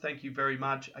Brothers, thank you very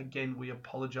much. Again, we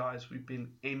apologise. We've been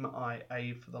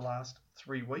MIA for the last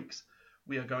 3 weeks.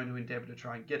 We are going to endeavour to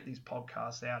try and get these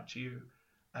podcasts out to you,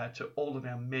 to all of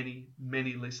our many,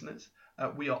 many listeners.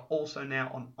 We are also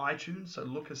now on iTunes, so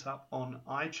look us up on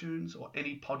iTunes or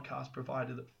any podcast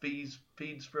provider that feeds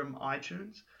from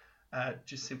iTunes.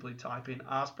 Just simply type in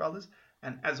Ask Brothers.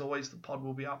 And as always, the pod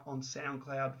will be up on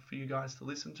SoundCloud for you guys to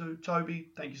listen to. Toby,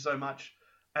 thank you so much.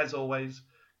 As always,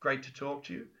 great to talk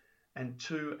to you. And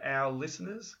to our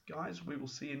listeners, guys, we will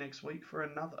see you next week for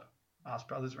another Ask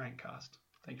Brothers Rantcast.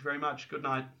 Thank you very much. Good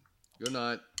night. Good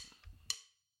night.